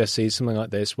GCSEs something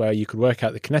like this, where you could work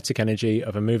out the kinetic energy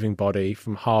of a moving body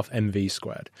from half mv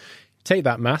squared. Take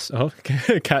that mass. Oh,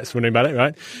 Kat's wondering about it,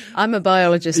 right? I'm a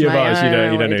biologist, You're mate. biologist,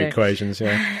 you don't need equations,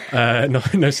 yeah.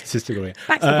 No statistical way.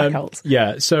 Back to the black holes.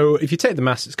 Yeah, so if you take the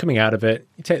mass that's coming out of it,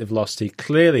 you take the velocity,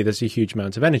 clearly there's a huge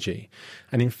amount of energy.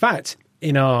 And in fact,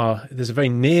 there's a very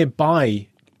nearby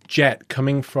jet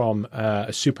coming from a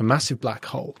supermassive black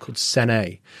hole called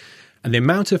Sen-A. And the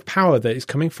amount of power that is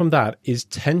coming from that is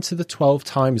 10 to the 12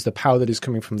 times the power that is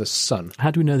coming from the sun.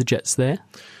 How do we know the jet's there?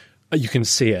 You can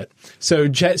see it. So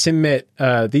jets emit,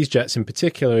 these jets in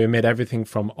particular emit everything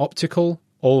from optical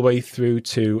all the way through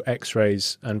to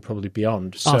X-rays and probably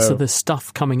beyond. So there's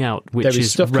stuff coming out which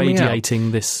is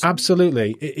radiating this.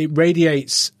 Absolutely. It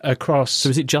radiates across. So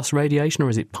is it just radiation or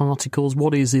is it particles?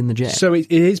 What is in the jet? So it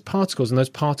is particles, and those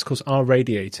particles are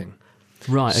radiating.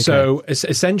 Right, okay. So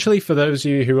essentially, for those of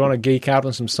you who want to geek out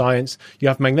on some science, you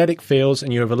have magnetic fields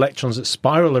and you have electrons that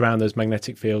spiral around those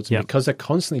magnetic fields. And because they're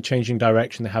constantly changing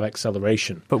direction, they have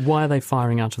acceleration. But why are they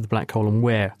firing out of the black hole, and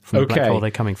where from the black hole are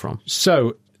they coming from?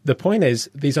 So the point is,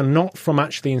 these are not from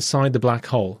actually inside the black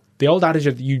hole. The old adage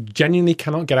of you genuinely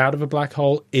cannot get out of a black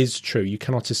hole is true. You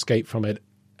cannot escape from it.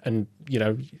 And,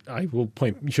 you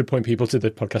should point people to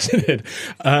the podcast it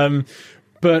did.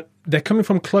 But they're coming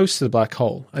from close to the black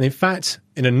hole. And in fact,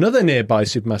 in another nearby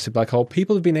supermassive black hole,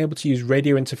 people have been able to use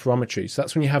radio interferometry. So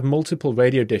that's when you have multiple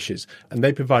radio dishes, and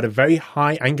they provide a very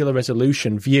high angular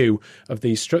resolution view of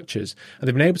these structures. And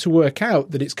they've been able to work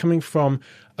out that it's coming from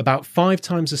about 5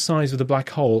 times the size of the black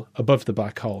hole above the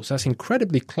black hole. So that's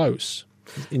incredibly close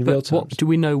in real terms. Do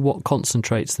we know what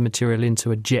concentrates the material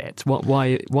into a jet?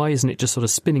 Why isn't it just sort of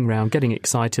spinning round, getting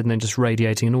excited, and then just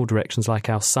radiating in all directions like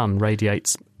our sun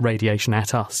radiates radiation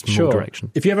at us in all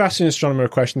directions? If you ever ask an astronomer a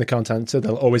question they can't answer,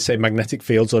 they'll always say magnetic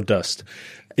fields or dust.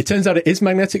 It turns out it is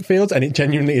magnetic fields, and it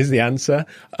genuinely is the answer.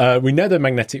 We know there are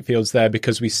magnetic fields there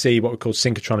because we see what we call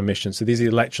synchrotron emissions. So these are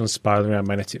electrons spiraling around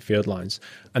magnetic field lines.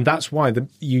 And that's why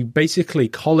you basically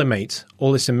collimate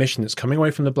all this emission that's coming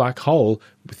away from the black hole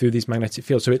through these magnetic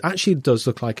fields. So it actually does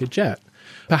look like a jet.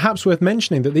 Perhaps worth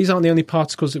mentioning that these aren't the only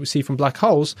particles that we see from black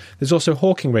holes. There's also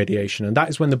Hawking radiation, and that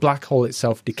is when the black hole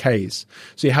itself decays.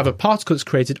 So you have a particle that's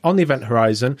created on the event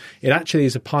horizon. It actually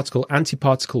is a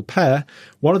particle-antiparticle pair.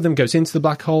 One of them goes into the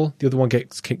black hole, the other one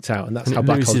gets kicked out, and that's how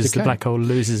black holes decay. The black hole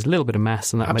loses a little bit of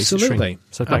mass, and that makes it shrink.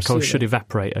 So black holes should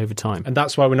evaporate over time. And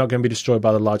that's why we're not going to be destroyed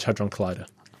by the Large Hadron Collider.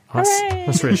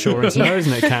 That's reassuring to know,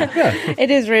 isn't it, Kat? Yeah. It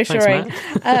is reassuring.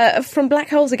 Thanks, from black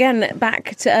holes again,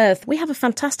 back to Earth, we have a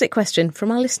fantastic question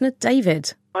from our listener,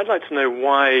 David. I'd like to know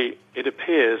why it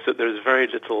appears that there is very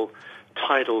little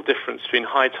tidal difference between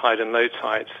high tide and low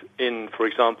tide in, for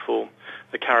example,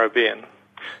 the Caribbean.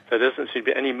 There doesn't seem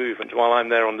to be any movement while I'm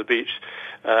there on the beach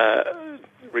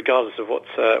regardless of what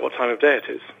time of day it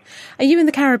is. Are you in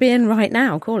the Caribbean right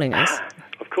now calling us?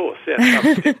 Of course,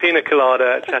 yes. I'm pina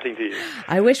colada chatting to you.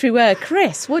 I wish we were.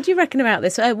 Chris, what do you reckon about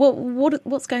this?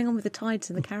 What's going on with the tides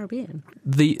in the Caribbean?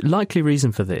 The likely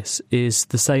reason for this is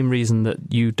the same reason that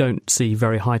you don't see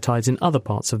very high tides in other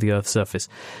parts of the Earth's surface,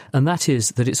 and that is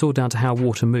that it's all down to how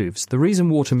water moves. The reason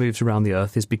water moves around the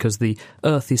Earth is because the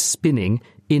Earth is spinning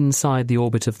inside the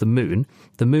orbit of the Moon.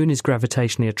 The Moon is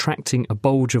gravitationally attracting a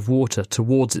bulge of water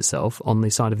towards itself on the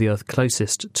side of the Earth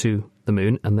closest to the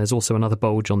Moon, and there's also another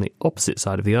bulge on the opposite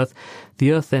side of the Earth.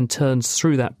 The Earth then turns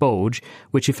through that bulge,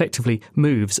 which effectively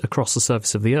moves across the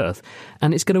surface of the Earth,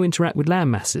 and it's going to interact with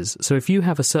land masses. So if you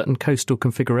have a certain coastal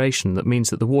configuration that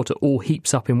means that the water all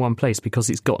heaps up in one place because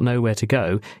it's got nowhere to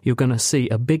go, you're going to see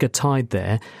a bigger tide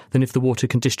there than if the water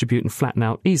can distribute and flatten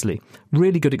out easily.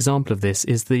 Really good example of this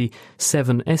is the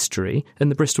Severn Estuary and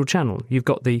the Bristol Channel. You've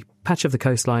got the patch of the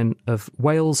coastline of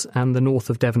Wales and the north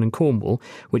of Devon and Cornwall,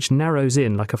 which narrows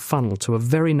in like a funnel to a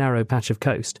very narrow patch of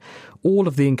coast. All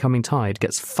of the incoming tide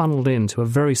gets funneled into a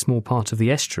very small part of the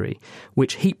estuary,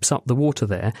 which heaps up the water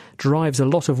there, drives a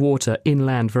lot of water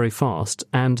inland very fast,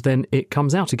 and then it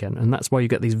comes out again, and that's why you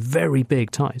get these very big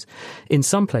tides. In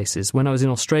some places, when I was in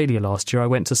Australia last year, I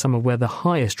went to some of where the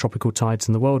highest tropical tides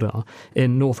in the world are,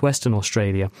 in northwestern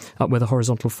Australia, up where the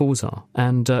horizontal falls are,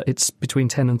 and it's between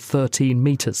 10 and 13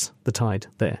 metres, the tide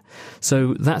there.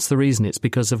 So that's the reason. It's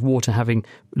because of water having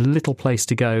little place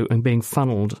to go and being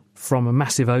funnelled from a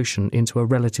massive ocean into a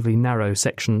relatively narrow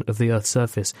section of the Earth's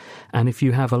surface. And if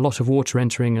you have a lot of water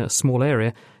entering a small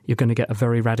area, you're going to get a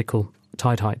very radical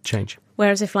tide height change.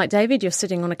 Whereas if, like David, you're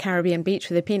sitting on a Caribbean beach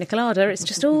with a pina colada, it's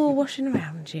just all washing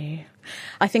around you.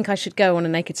 I think I should go on a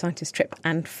Naked Scientist trip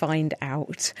and find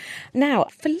out. Now,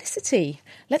 Felicity,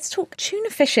 let's talk tuna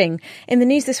fishing. In the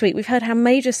news this week, we've heard how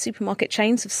major supermarket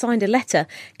chains have signed a letter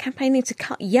campaigning to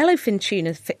cut yellowfin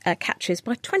tuna catches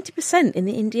by 20% in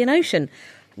the Indian Ocean.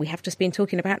 We have just been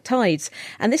talking about tides,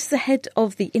 and this is ahead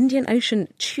of the Indian Ocean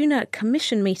Tuna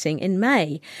Commission meeting in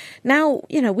May. Now,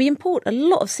 we import a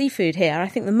lot of seafood here. I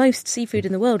think the most seafood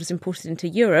in the world is imported into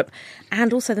Europe,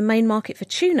 and also the main market for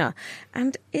tuna.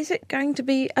 And is it going to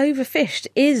be overfished?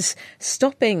 Is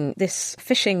stopping this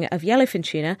fishing of yellowfin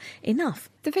tuna enough?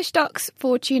 The fish stocks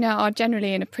for tuna are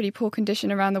generally in a pretty poor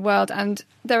condition around the world, and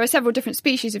there are several different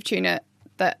species of tuna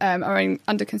that are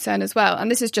under concern as well, and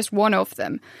this is just one of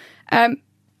them.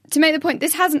 To make the point,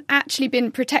 this hasn't actually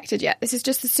been protected yet. This is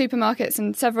just the supermarkets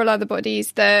and several other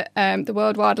bodies, the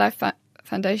World Wildlife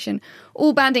Foundation,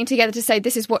 all banding together to say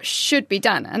this is what should be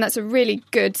done. And that's a really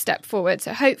good step forward.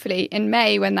 So hopefully in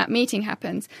May, when that meeting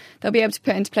happens, they'll be able to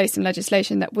put into place some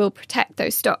legislation that will protect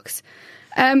those stocks.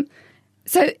 We're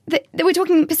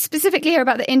talking specifically here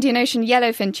about the Indian Ocean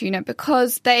yellowfin tuna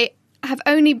because they have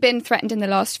only been threatened in the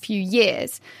last few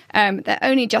years. They're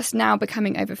only just now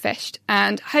becoming overfished.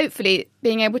 And hopefully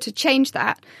being able to change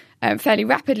that fairly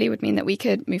rapidly would mean that we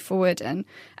could move forward and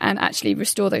actually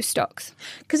restore those stocks.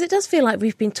 Because it does feel like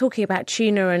we've been talking about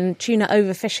tuna and tuna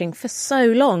overfishing for so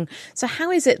long. So how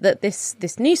is it that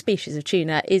this new species of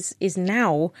tuna is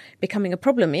now becoming a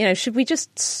problem? Should we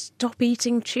just stop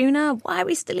eating tuna? Why are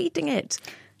we still eating it?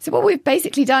 So what we've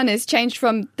basically done is changed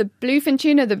from the bluefin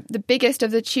tuna, the biggest of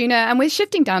the tuna, and we're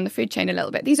shifting down the food chain a little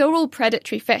bit. These are all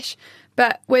predatory fish,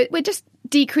 but we're just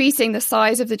decreasing the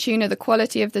size of the tuna, the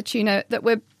quality of the tuna that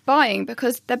we're buying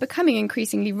because they're becoming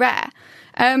increasingly rare.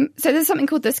 So there's something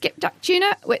called the skipjack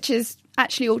tuna, which is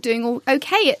actually all doing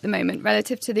okay at the moment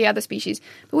relative to the other species.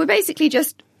 But we're basically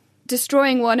just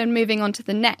destroying one and moving on to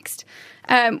the next,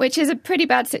 which is a pretty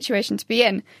bad situation to be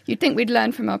in. You'd think we'd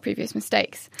learn from our previous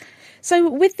mistakes.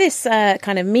 So with this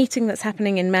kind of meeting that's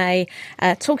happening in May,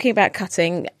 talking about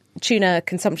cutting tuna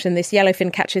consumption, this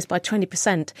yellowfin catches by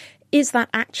 20%, is that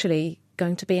actually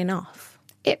going to be enough?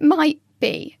 It might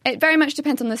be. It very much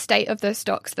depends on the state of the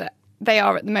stocks that they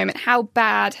are at the moment. How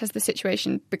bad has the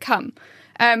situation become?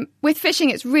 With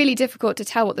fishing, it's really difficult to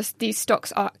tell what these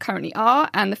stocks currently are,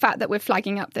 and the fact that we're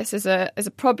flagging up this as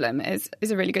a problem is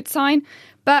a really good sign.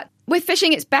 But with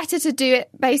fishing, it's better to do it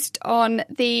based on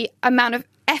the amount of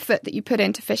effort that you put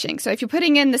into fishing. So if you're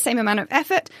putting in the same amount of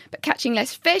effort but catching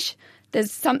less fish,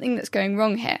 there's something that's going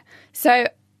wrong here. So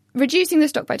reducing the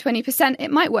stock by 20%,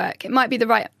 it might work. It might be the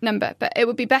right number, but it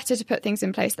would be better to put things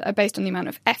in place that are based on the amount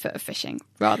of effort of fishing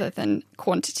rather than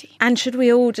quantity. And should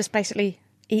we all just basically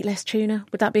eat less tuna?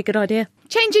 Would that be a good idea?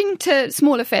 Changing to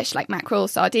smaller fish like mackerel,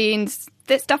 sardines,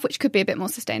 this stuff which could be a bit more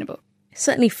sustainable.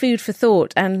 Certainly food for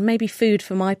thought, and maybe food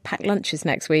for my packed lunches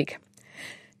next week.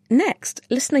 Next,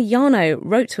 listener Yano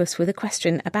wrote to us with a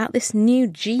question about this new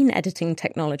gene editing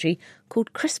technology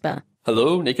called CRISPR.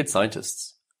 Hello, Naked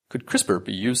Scientists. Could CRISPR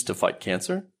be used to fight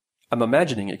cancer? I'm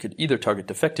imagining it could either target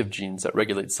defective genes that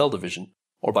regulate cell division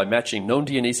or by matching known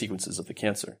DNA sequences of the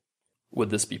cancer. Would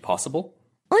this be possible?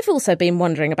 I've also been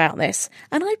wondering about this,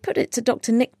 and I put it to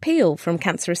Dr. Nick Peel from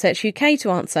Cancer Research UK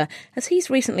to answer, as he's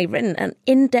recently written an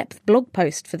in-depth blog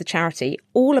post for the charity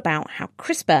all about how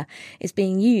CRISPR is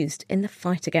being used in the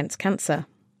fight against cancer.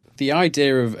 The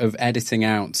idea of editing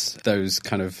out those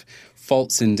kind of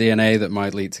faults in DNA that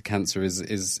might lead to cancer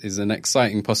is an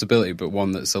exciting possibility, but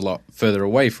one that's a lot further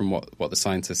away from what the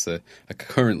scientists are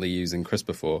currently using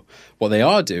CRISPR for. What they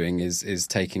are doing is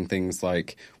taking things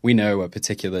like, we know a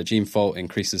particular gene fault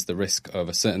increases the risk of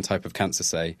a certain type of cancer,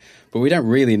 say, but we don't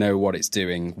really know what it's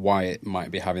doing, why it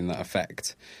might be having that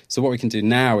effect. So what we can do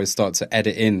now is start to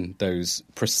edit in those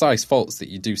precise faults that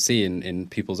you do see in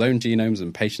people's own genomes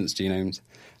and patients' genomes,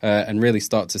 and really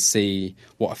start to see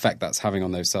what effect that's having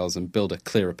on those cells and build a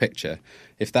clearer picture.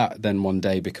 If that then one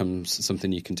day becomes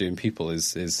something you can do in people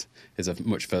is a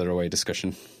much further away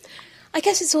discussion. I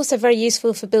guess it's also very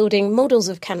useful for building models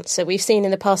of cancer. We've seen in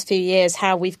the past few years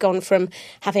how we've gone from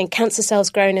having cancer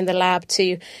cells grown in the lab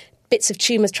to bits of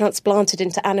tumours transplanted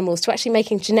into animals to actually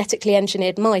making genetically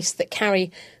engineered mice that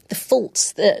carry the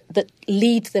faults that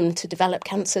lead them to develop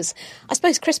cancers. I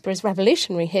suppose CRISPR is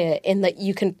revolutionary here in that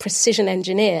you can precision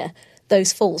engineer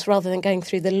those faults rather than going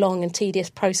through the long and tedious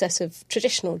process of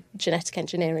traditional genetic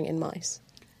engineering in mice.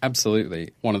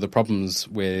 Absolutely. One of the problems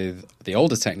with the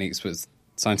older techniques was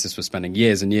scientists were spending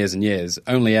years and years and years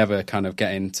only ever kind of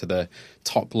getting to the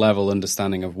top level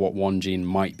understanding of what one gene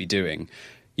might be doing.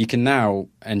 You can now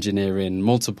engineer in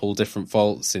multiple different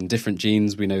faults in different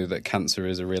genes. We know that cancer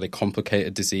is a really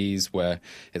complicated disease where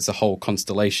it's a whole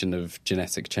constellation of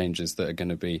genetic changes that are going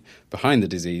to be behind the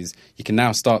disease. You can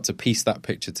now start to piece that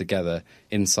picture together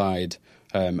inside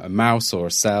a mouse or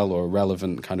a cell or a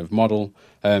relevant kind of model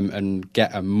and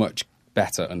get a much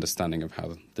better understanding of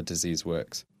how the disease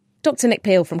works. Dr. Nick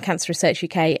Peel from Cancer Research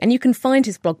UK, and you can find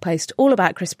his blog post all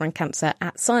about CRISPR and cancer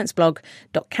at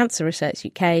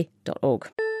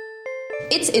scienceblog.cancerresearchuk.org.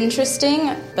 It's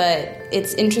interesting, but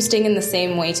it's interesting in the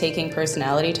same way taking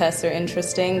personality tests are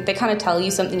interesting. They kind of tell you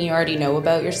something you already know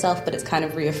about yourself, but it's kind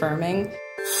of reaffirming.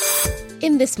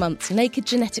 In this month's Naked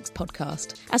Genetics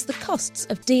podcast, as the costs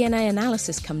of DNA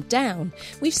analysis come down,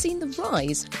 we've seen the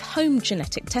rise of home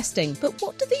genetic testing. But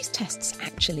what do these tests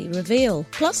actually reveal?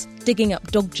 Plus, digging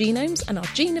up dog genomes, and our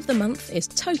gene of the month is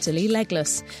totally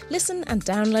legless. Listen and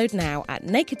download now at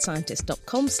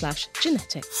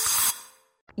nakedscientist.com/genetics.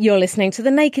 You're listening to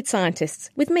The Naked Scientists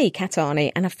with me, Kat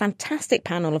Arney, and a fantastic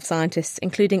panel of scientists,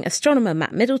 including astronomer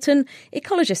Matt Middleton,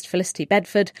 ecologist Felicity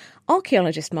Bedford,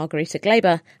 archaeologist Margarita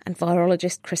Glaber, and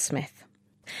virologist Chris Smith.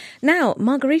 Now,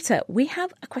 Margarita, we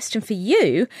have a question for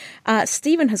you.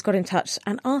 Stephen has got in touch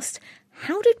and asked,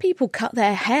 how did people cut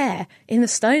their hair in the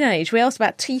Stone Age? We asked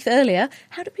about teeth earlier.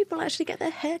 How do people actually get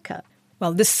their hair cut?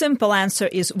 Well, the simple answer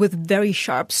is with very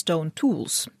sharp stone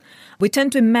tools. We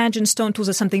tend to imagine stone tools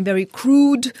as something very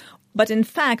crude, but in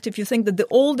fact, if you think that the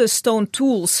oldest stone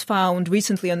tools found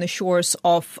recently on the shores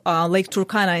of Lake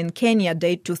Turkana in Kenya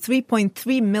date to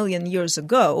 3.3 million years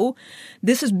ago,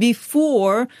 this is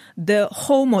before the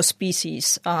Homo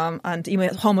species and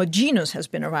even Homo genus has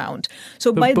been around.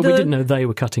 So, but we didn't know they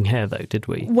were cutting hair, though, did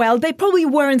we? Well, they probably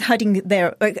weren't cutting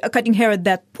hair at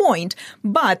that point.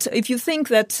 But if you think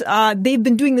that they've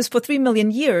been doing this for 3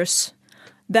 million years,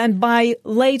 then by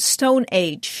late Stone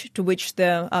Age, to which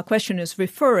the question is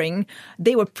referring,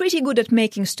 they were pretty good at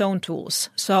making stone tools.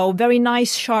 So very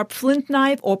nice sharp flint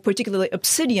knife, or particularly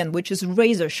obsidian, which is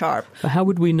razor sharp. But how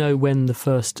would we know when the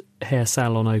first hair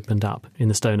salon opened up in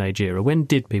the Stone Age era? When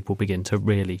did people begin to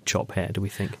really chop hair, do we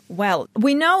think? Well,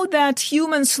 we know that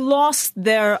humans lost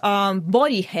their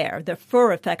body hair, their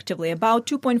fur effectively, about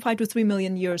 2.5 to 3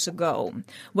 million years ago,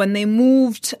 when they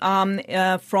moved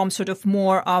from sort of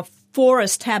more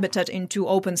forest habitat into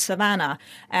open savanna.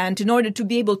 And in order to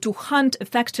be able to hunt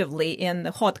effectively in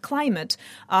the hot climate,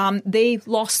 they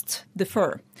lost the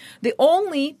fur. The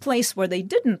only place where they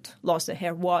didn't lose the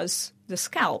hair was the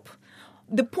scalp.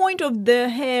 The point of the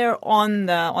hair on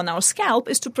our scalp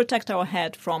is to protect our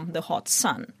head from the hot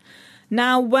sun.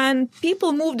 Now, when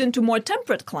people moved into more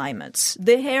temperate climates,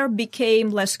 the hair became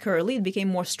less curly, it became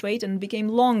more straight, and became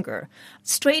longer.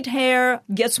 Straight hair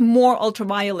gets more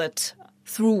ultraviolet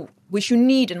through, which you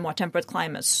need in more temperate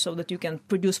climates so that you can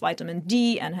produce vitamin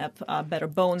D and have better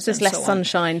bones. There's less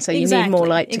sunshine, so you need more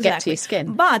light to get to your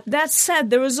skin. But that said,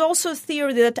 there is also a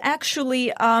theory that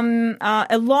actually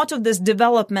a lot of this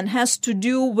development has to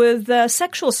do with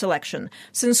sexual selection,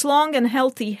 since long and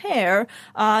healthy hair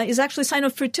is actually a sign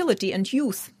of fertility and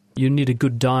youth. You need a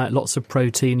good diet, lots of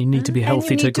protein, you need to be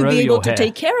healthy to grow your hair. And you need to be able to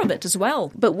take care of it as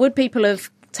well. But would people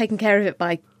have taking care of it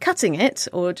by cutting it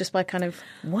or just by kind of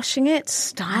washing it,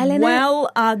 styling it? Well,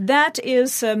 that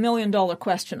is a million-dollar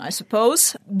question, I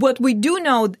suppose. What we do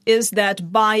know is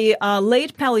that by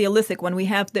late Paleolithic, when we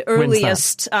have the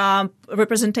earliest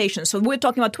representation, so we're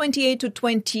talking about 28 to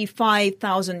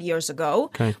 25,000 years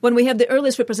ago, when we have the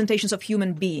earliest representations of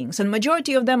human beings, and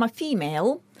majority of them are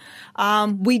female.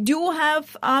 We do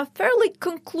have fairly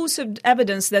conclusive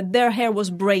evidence that their hair was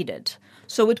braided.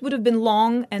 So it would have been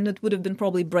long and it would have been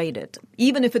probably braided.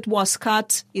 Even if it was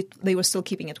cut, they were still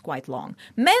keeping it quite long.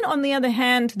 Men, on the other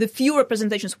hand, the few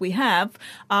representations we have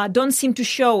don't seem to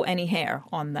show any hair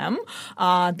on them.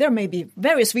 There may be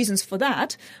various reasons for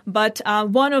that, but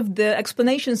one of the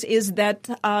explanations is that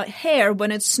hair,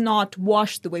 when it's not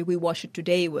washed the way we wash it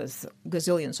today with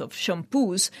gazillions of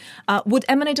shampoos, would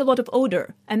emanate a lot of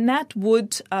odor, and that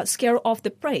would scare off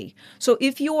the prey. So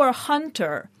if you are a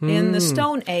hunter in the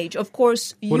Stone Age, of course,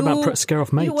 what about scare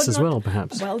off mates as well,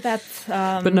 perhaps? Well, that.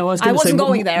 But no, I wasn't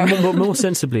going there. More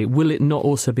sensibly, will it not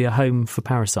also be a home for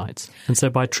parasites? And so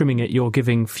by trimming it, you're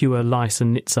giving fewer lice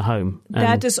and nits a home.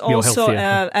 That is also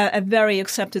a very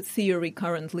accepted theory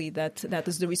currently, that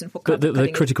is the reason for cutting. But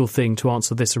the critical thing to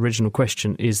answer this original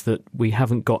question is that we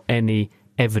haven't got any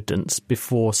evidence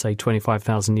before, say,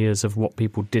 25,000 years of what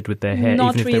people did with their hair.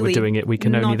 Even if they were doing it, we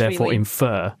can only therefore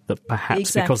infer that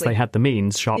perhaps because they had the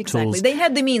means, sharp tools. They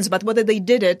had the means, but whether they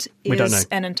did it we don't know. is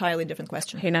an entirely different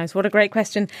question. Who knows? What a great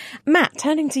question. Matt,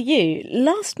 turning to you.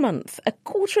 Last month, a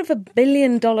 $250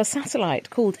 million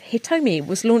satellite called Hitomi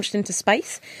was launched into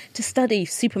space to study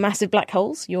supermassive black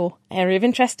holes, your area of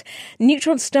interest,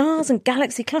 neutron stars and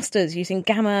galaxy clusters using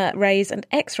gamma rays and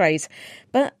X-rays.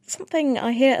 But something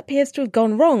I hear appears to have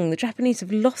gone wrong. The Japanese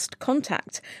have lost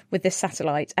contact with this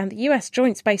satellite, and the US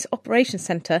Joint Space Operations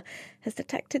Centre has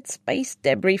detected space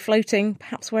debris floating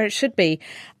perhaps where it should be.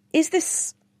 Is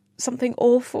this something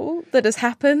awful that has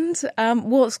happened?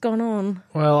 What's gone on?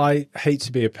 Well, I hate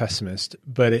to be a pessimist,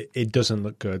 but it doesn't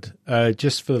look good.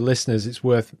 Just for the listeners, it's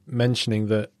worth mentioning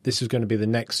that this is going to be the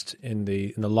next in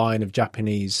the line of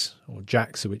Japanese, or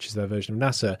JAXA, which is their version of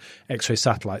NASA, X-ray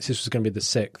satellites. This was going to be the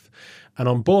 6th. And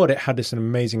on board, it had this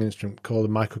amazing instrument called a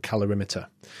microcalorimeter.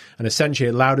 And essentially,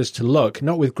 it allowed us to look,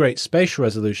 not with great spatial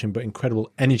resolution, but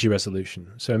incredible energy resolution.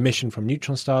 So emission from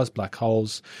neutron stars, black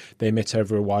holes, they emit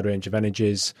over a wide range of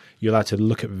energies. You're allowed to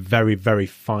look at very, very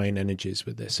fine energies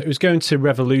with this. So it was going to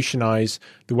revolutionize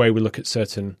the way we look at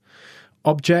certain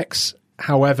objects.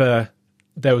 However,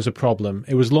 there was a problem.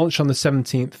 It was launched on the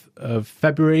 17th of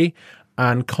February,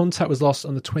 and contact was lost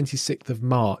on the 26th of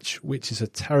March, which is a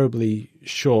terribly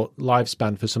short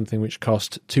lifespan for something which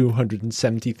cost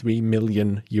 $273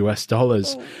 million US.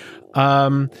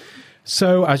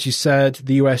 So, as you said,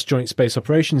 the US Joint Space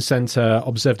Operations Centre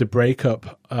observed a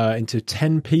breakup into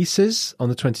 10 pieces on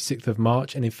the 26th of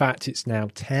March, and in fact, it's now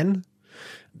 10.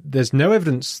 There's no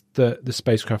evidence that the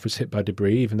spacecraft was hit by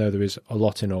debris, even though there is a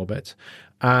lot in orbit.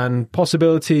 And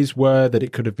possibilities were that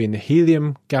it could have been the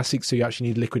helium gas, so you actually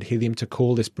need liquid helium to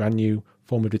cool this brand new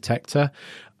form of detector,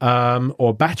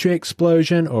 or battery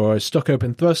explosion, or a stuck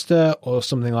open thruster, or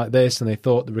something like this. And they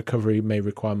thought the recovery may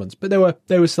require months, but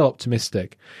they were still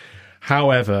optimistic.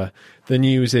 However, the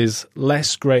news is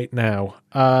less great now.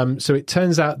 So it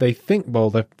turns out they think, well,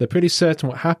 they're pretty certain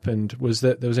what happened was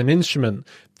that there was an instrument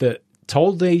that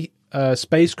told the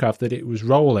spacecraft that it was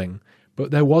rolling,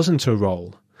 but there wasn't a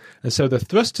roll. And so the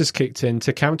thrusters kicked in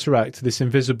to counteract this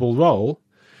invisible roll,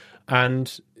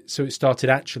 and so it started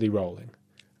actually rolling.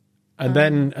 And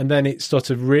then it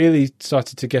really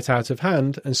started to get out of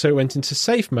hand, and so it went into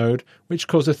safe mode, which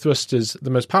caused the thrusters,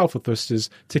 the most powerful thrusters,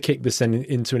 to kick this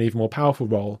into an even more powerful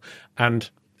roll. And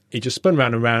it just spun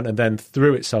round and round and then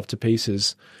threw itself to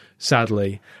pieces,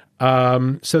 sadly.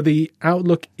 So the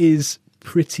outlook is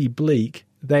pretty bleak.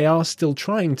 They are still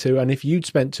trying to, and if you'd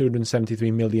spent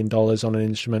 $273 million on an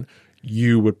instrument,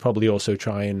 you would probably also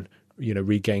try and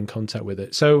regain contact with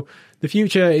it. So the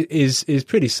future is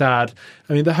pretty sad.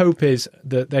 I mean, the hope is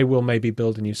that they will maybe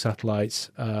build a new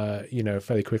satellite,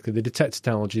 fairly quickly. The detector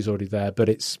technology is already there, but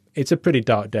it's a pretty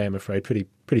dark day, I'm afraid. Pretty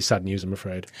sad news, I'm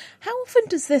afraid. How often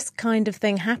does this kind of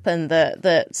thing happen,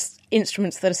 that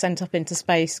instruments that are sent up into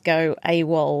space go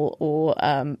AWOL or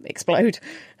explode?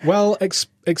 Well,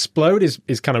 explode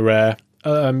is kind of rare.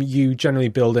 You generally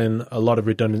build in a lot of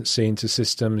redundancy into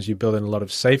systems. You build in a lot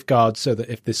of safeguards so that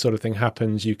if this sort of thing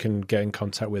happens, you can get in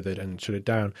contact with it and shut it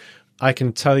down. I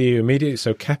can tell you immediately.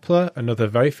 So Kepler, another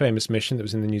very famous mission that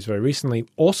was in the news very recently,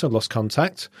 also lost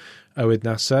contact with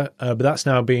NASA, but that's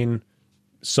now been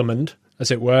summoned.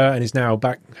 as it were, and is now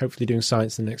back hopefully doing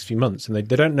science in the next few months. And they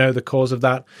don't know the cause of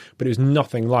that, but it was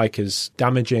nothing like as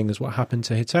damaging as what happened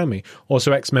to Hitomi.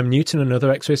 Also, XMEM Newton,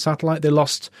 another X-ray satellite, they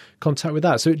lost contact with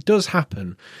that. So it does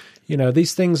happen.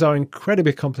 These things are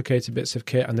incredibly complicated bits of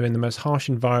kit, and they're in the most harsh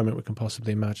environment we can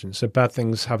possibly imagine. So bad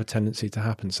things have a tendency to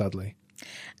happen, sadly.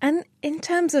 And in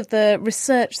terms of the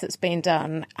research that's been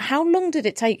done, how long did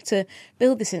it take to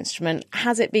build this instrument?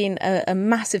 Has it been a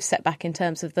massive setback in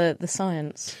terms of the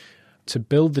science? To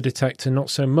build the detector, not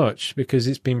so much, because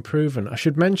it's been proven. I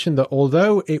should mention that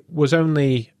although it was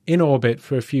only in orbit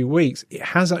for a few weeks, it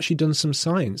has actually done some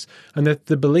science. And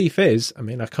the belief is,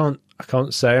 I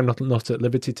can't say, I'm not at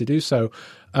liberty to do so,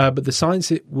 but the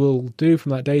science it will do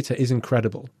from that data is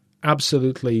incredible.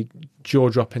 Absolutely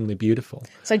jaw-droppingly beautiful.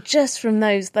 So just from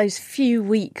those few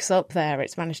weeks up there,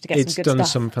 it's managed to get some good stuff. It's done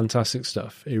some fantastic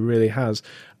stuff. It really has.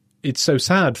 It's so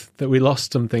sad that we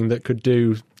lost something that could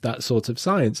do that sort of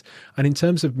science. And in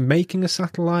terms of making a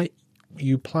satellite,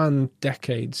 you plan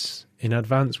decades in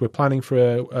advance. We're planning for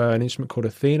an instrument called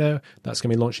Athena. That's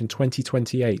going to be launched in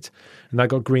 2028. And that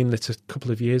got greenlit a couple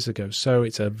of years ago. So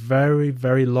it's a very,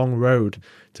 very long road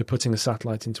to putting a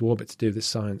satellite into orbit to do this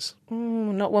science.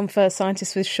 Not one for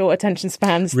scientists with short attention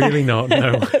spans. Really not,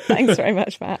 no. Thanks very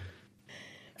much, Matt.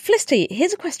 Felicity,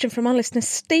 here's a question from our listener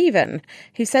Stephen,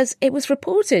 who says it was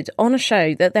reported on a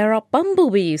show that there are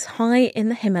bumblebees high in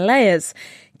the Himalayas.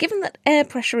 Given that air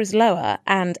pressure is lower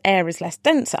and air is less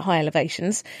dense at high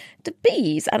elevations, do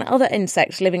bees and other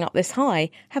insects living up this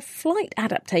high have flight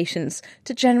adaptations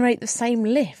to generate the same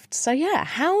lift? So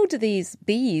how do these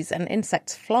bees and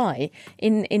insects fly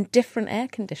in different air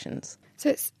conditions? So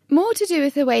it's more to do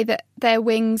with the way that their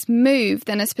wings move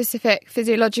than a specific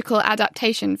physiological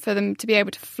adaptation for them to be able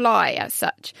to fly as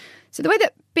such. So the way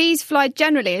that bees fly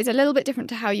generally is a little bit different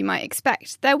to how you might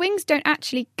expect. Their wings don't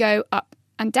actually go up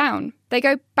and down. They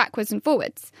go backwards and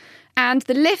forwards. And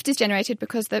the lift is generated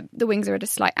because the wings are at a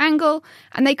slight angle,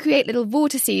 and they create little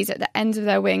vortices at the ends of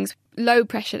their wings. Low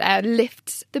pressure air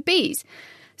lifts the bees.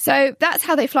 So that's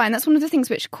how they fly, and that's one of the things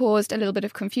which caused a little bit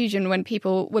of confusion when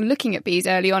people were looking at bees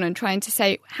early on and trying to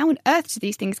say, how on earth do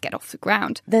these things get off the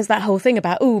ground? There's that whole thing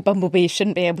about, bumblebees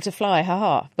shouldn't be able to fly,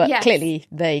 haha, but yes, clearly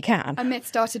they can. A myth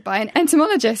started by an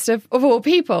entomologist of all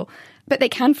people. But they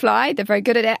can fly, they're very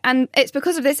good at it, and it's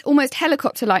because of this almost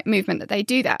helicopter-like movement that they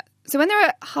do that. So when they're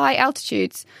at high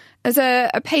altitudes, there's a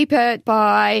paper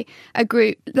by a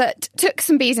group that took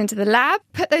some bees into the lab,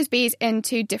 put those bees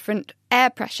into different air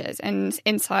pressures and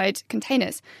inside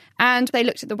containers, and they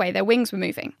looked at the way their wings were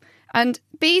moving. And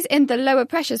bees in the lower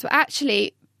pressures were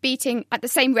actually beating at the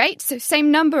same rate, so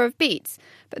same number of beats,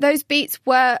 but those beats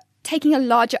were taking a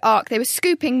larger arc. They were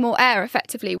scooping more air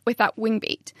effectively with that wing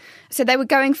beat. So they were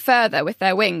going further with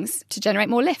their wings to generate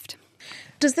more lift.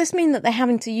 Does this mean that they're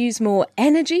having to use more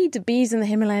energy? Do bees in the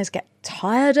Himalayas get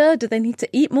tireder? Do they need to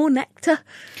eat more nectar?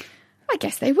 I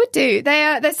guess they would do.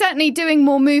 They're certainly doing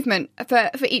more movement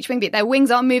for each wing beat. Their wings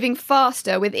are moving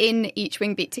faster within each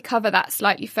wing beat to cover that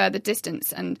slightly further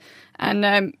distance and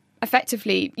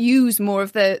effectively use more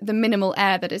of the minimal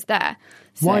air that is there.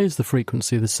 So, why is the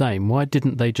frequency the same? Why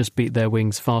didn't they just beat their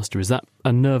wings faster? Is that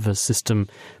a nervous system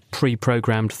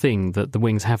pre-programmed thing that the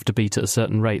wings have to beat at a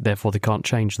certain rate, therefore they can't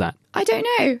change that? I don't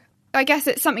know. I guess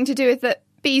it's something to do with that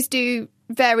bees do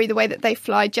vary the way that they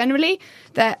fly generally.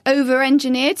 They're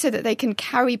over-engineered so that they can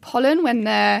carry pollen when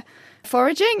they're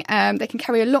foraging. They can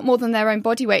carry a lot more than their own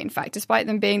body weight, in fact, despite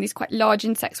them being these quite large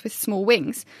insects with small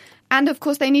wings. And, of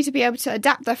course, they need to be able to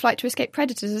adapt their flight to escape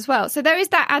predators as well. So there is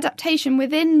that adaptation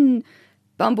within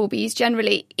bumblebees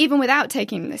generally, even without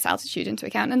taking this altitude into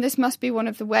account. And this must be one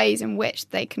of the ways in which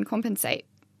they can compensate.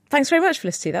 Thanks very much,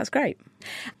 Felicity. That's great.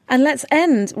 And let's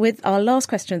end with our last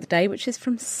question of the day, which is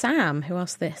from Sam, who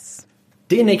asked this.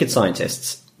 Dear Naked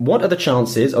Scientists, what are the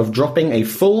chances of dropping a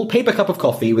full paper cup of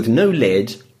coffee with no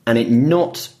lid and it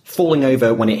not falling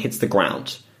over when it hits the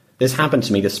ground? This happened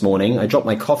to me this morning. I dropped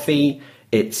my coffee.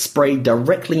 It sprayed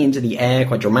directly into the air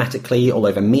quite dramatically, all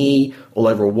over me, all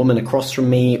over a woman across from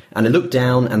me. And I looked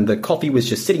down and the coffee was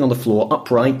just sitting on the floor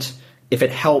upright. If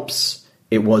it helps,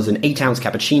 it was an 8-ounce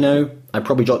cappuccino. I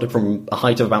probably dropped it from a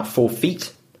height of about 4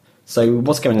 feet. So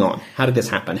what's going on? How did this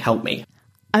happen? Help me.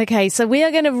 Okay, so we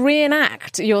are going to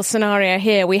reenact your scenario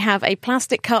here. We have a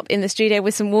plastic cup in the studio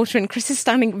with some water and Chris is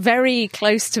standing very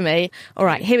close to me. All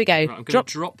right, here we go. Right, I'm going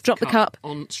to drop the cup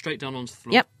on straight down onto the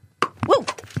floor. Yep. Woo!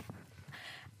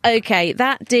 Okay,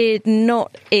 that did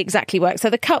not exactly work.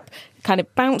 So the cup kind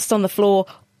of bounced on the floor,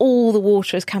 all the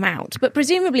water has come out. But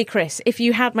presumably, Chris, if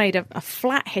you had made a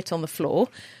flat hit on the floor,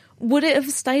 would it have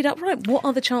stayed upright? What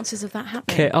are the chances of that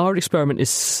happening? Okay, our experiment is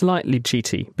slightly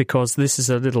cheaty because this is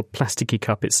a little plasticky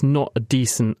cup. It's not a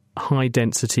decent,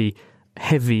 high-density,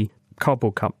 heavy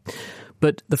cardboard cup.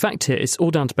 But the fact here, it's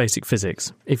all down to basic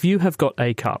physics. If you have got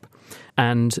a cup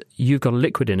and you've got a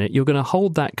liquid in it, you're going to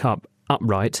hold that cup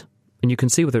upright, and you can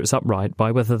see whether it's upright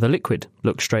by whether the liquid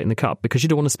looks straight in the cup, because you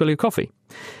don't want to spill your coffee.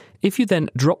 If you then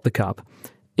drop the cup,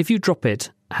 if you drop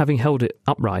it having held it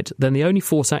upright, then the only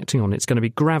force acting on it is going to be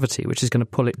gravity, which is going to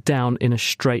pull it down in a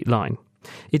straight line.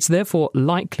 It's therefore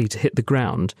likely to hit the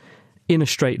ground in a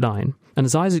straight line. And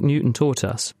as Isaac Newton taught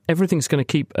us, everything's going to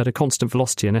keep at a constant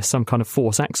velocity unless some kind of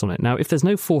force acts on it. Now, if there's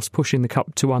no force pushing the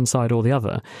cup to one side or the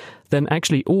other, then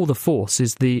actually all the force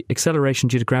is the acceleration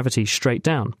due to gravity straight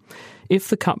down. If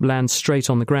the cup lands straight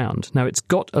on the ground, now it's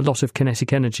got a lot of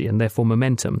kinetic energy and therefore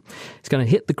momentum, it's going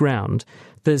to hit the ground,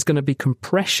 there's going to be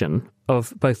compression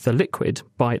of both the liquid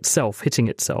by itself hitting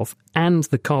itself and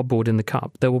the cardboard in the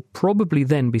cup. There will probably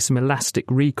then be some elastic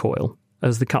recoil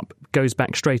as the cup goes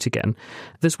back straight again.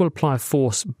 This will apply a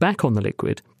force back on the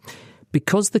liquid.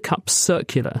 Because the cup's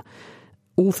circular,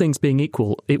 all things being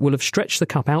equal, it will have stretched the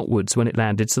cup outwards when it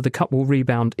landed, so the cup will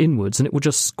rebound inwards and it will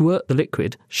just squirt the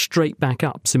liquid straight back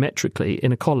up symmetrically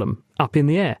in a column up in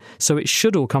the air. So it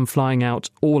should all come flying out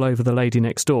all over the lady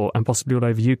next door and possibly all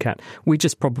over you, Kat. We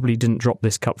just probably didn't drop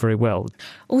this cup very well.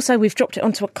 Also, we've dropped it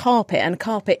onto a carpet, and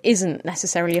carpet isn't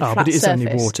necessarily a flat but it is surface.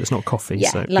 only water, it's not coffee.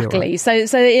 Yeah, so luckily. Right.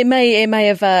 So it may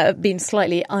have been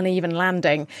slightly uneven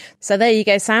landing. So there you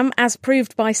go, Sam. As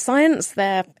proved by science,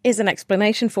 there is an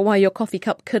explanation for why your coffee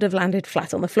cup could have landed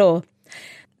flat on the floor.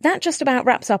 That just about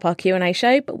wraps up our Q&A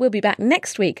show, but we'll be back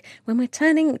next week when we're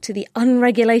turning to the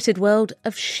unregulated world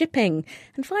of shipping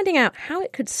and finding out how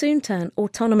it could soon turn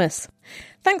autonomous.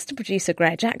 Thanks to producer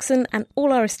Greer Jackson and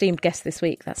all our esteemed guests this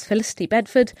week. That's Felicity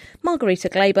Bedford, Margarita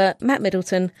Glaber, Matt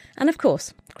Middleton, and of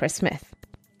course, Chris Smith.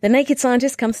 The Naked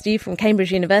Scientist comes to you from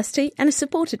Cambridge University and is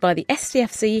supported by the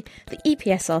STFC, the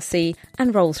EPSRC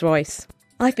and Rolls-Royce.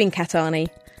 I've been Kat Arney,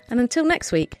 and until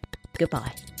next week,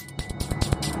 goodbye.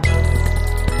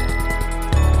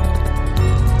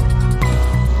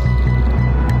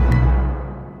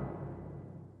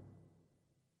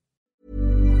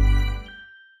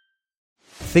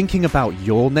 Thinking about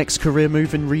your next career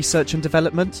move in research and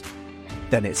development?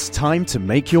 Then it's time to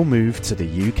make your move to the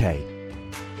UK.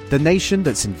 The nation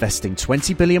that's investing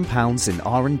 £20 billion in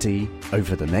R&D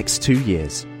over the next 2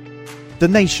 years. The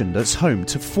nation that's home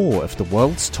to 4 of the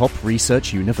world's top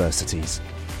research universities.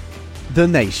 The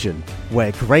nation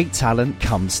where great talent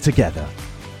comes together.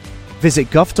 Visit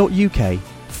gov.uk/great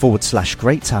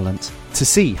talent to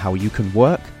see how you can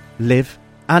work, live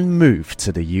and move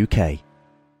to the UK.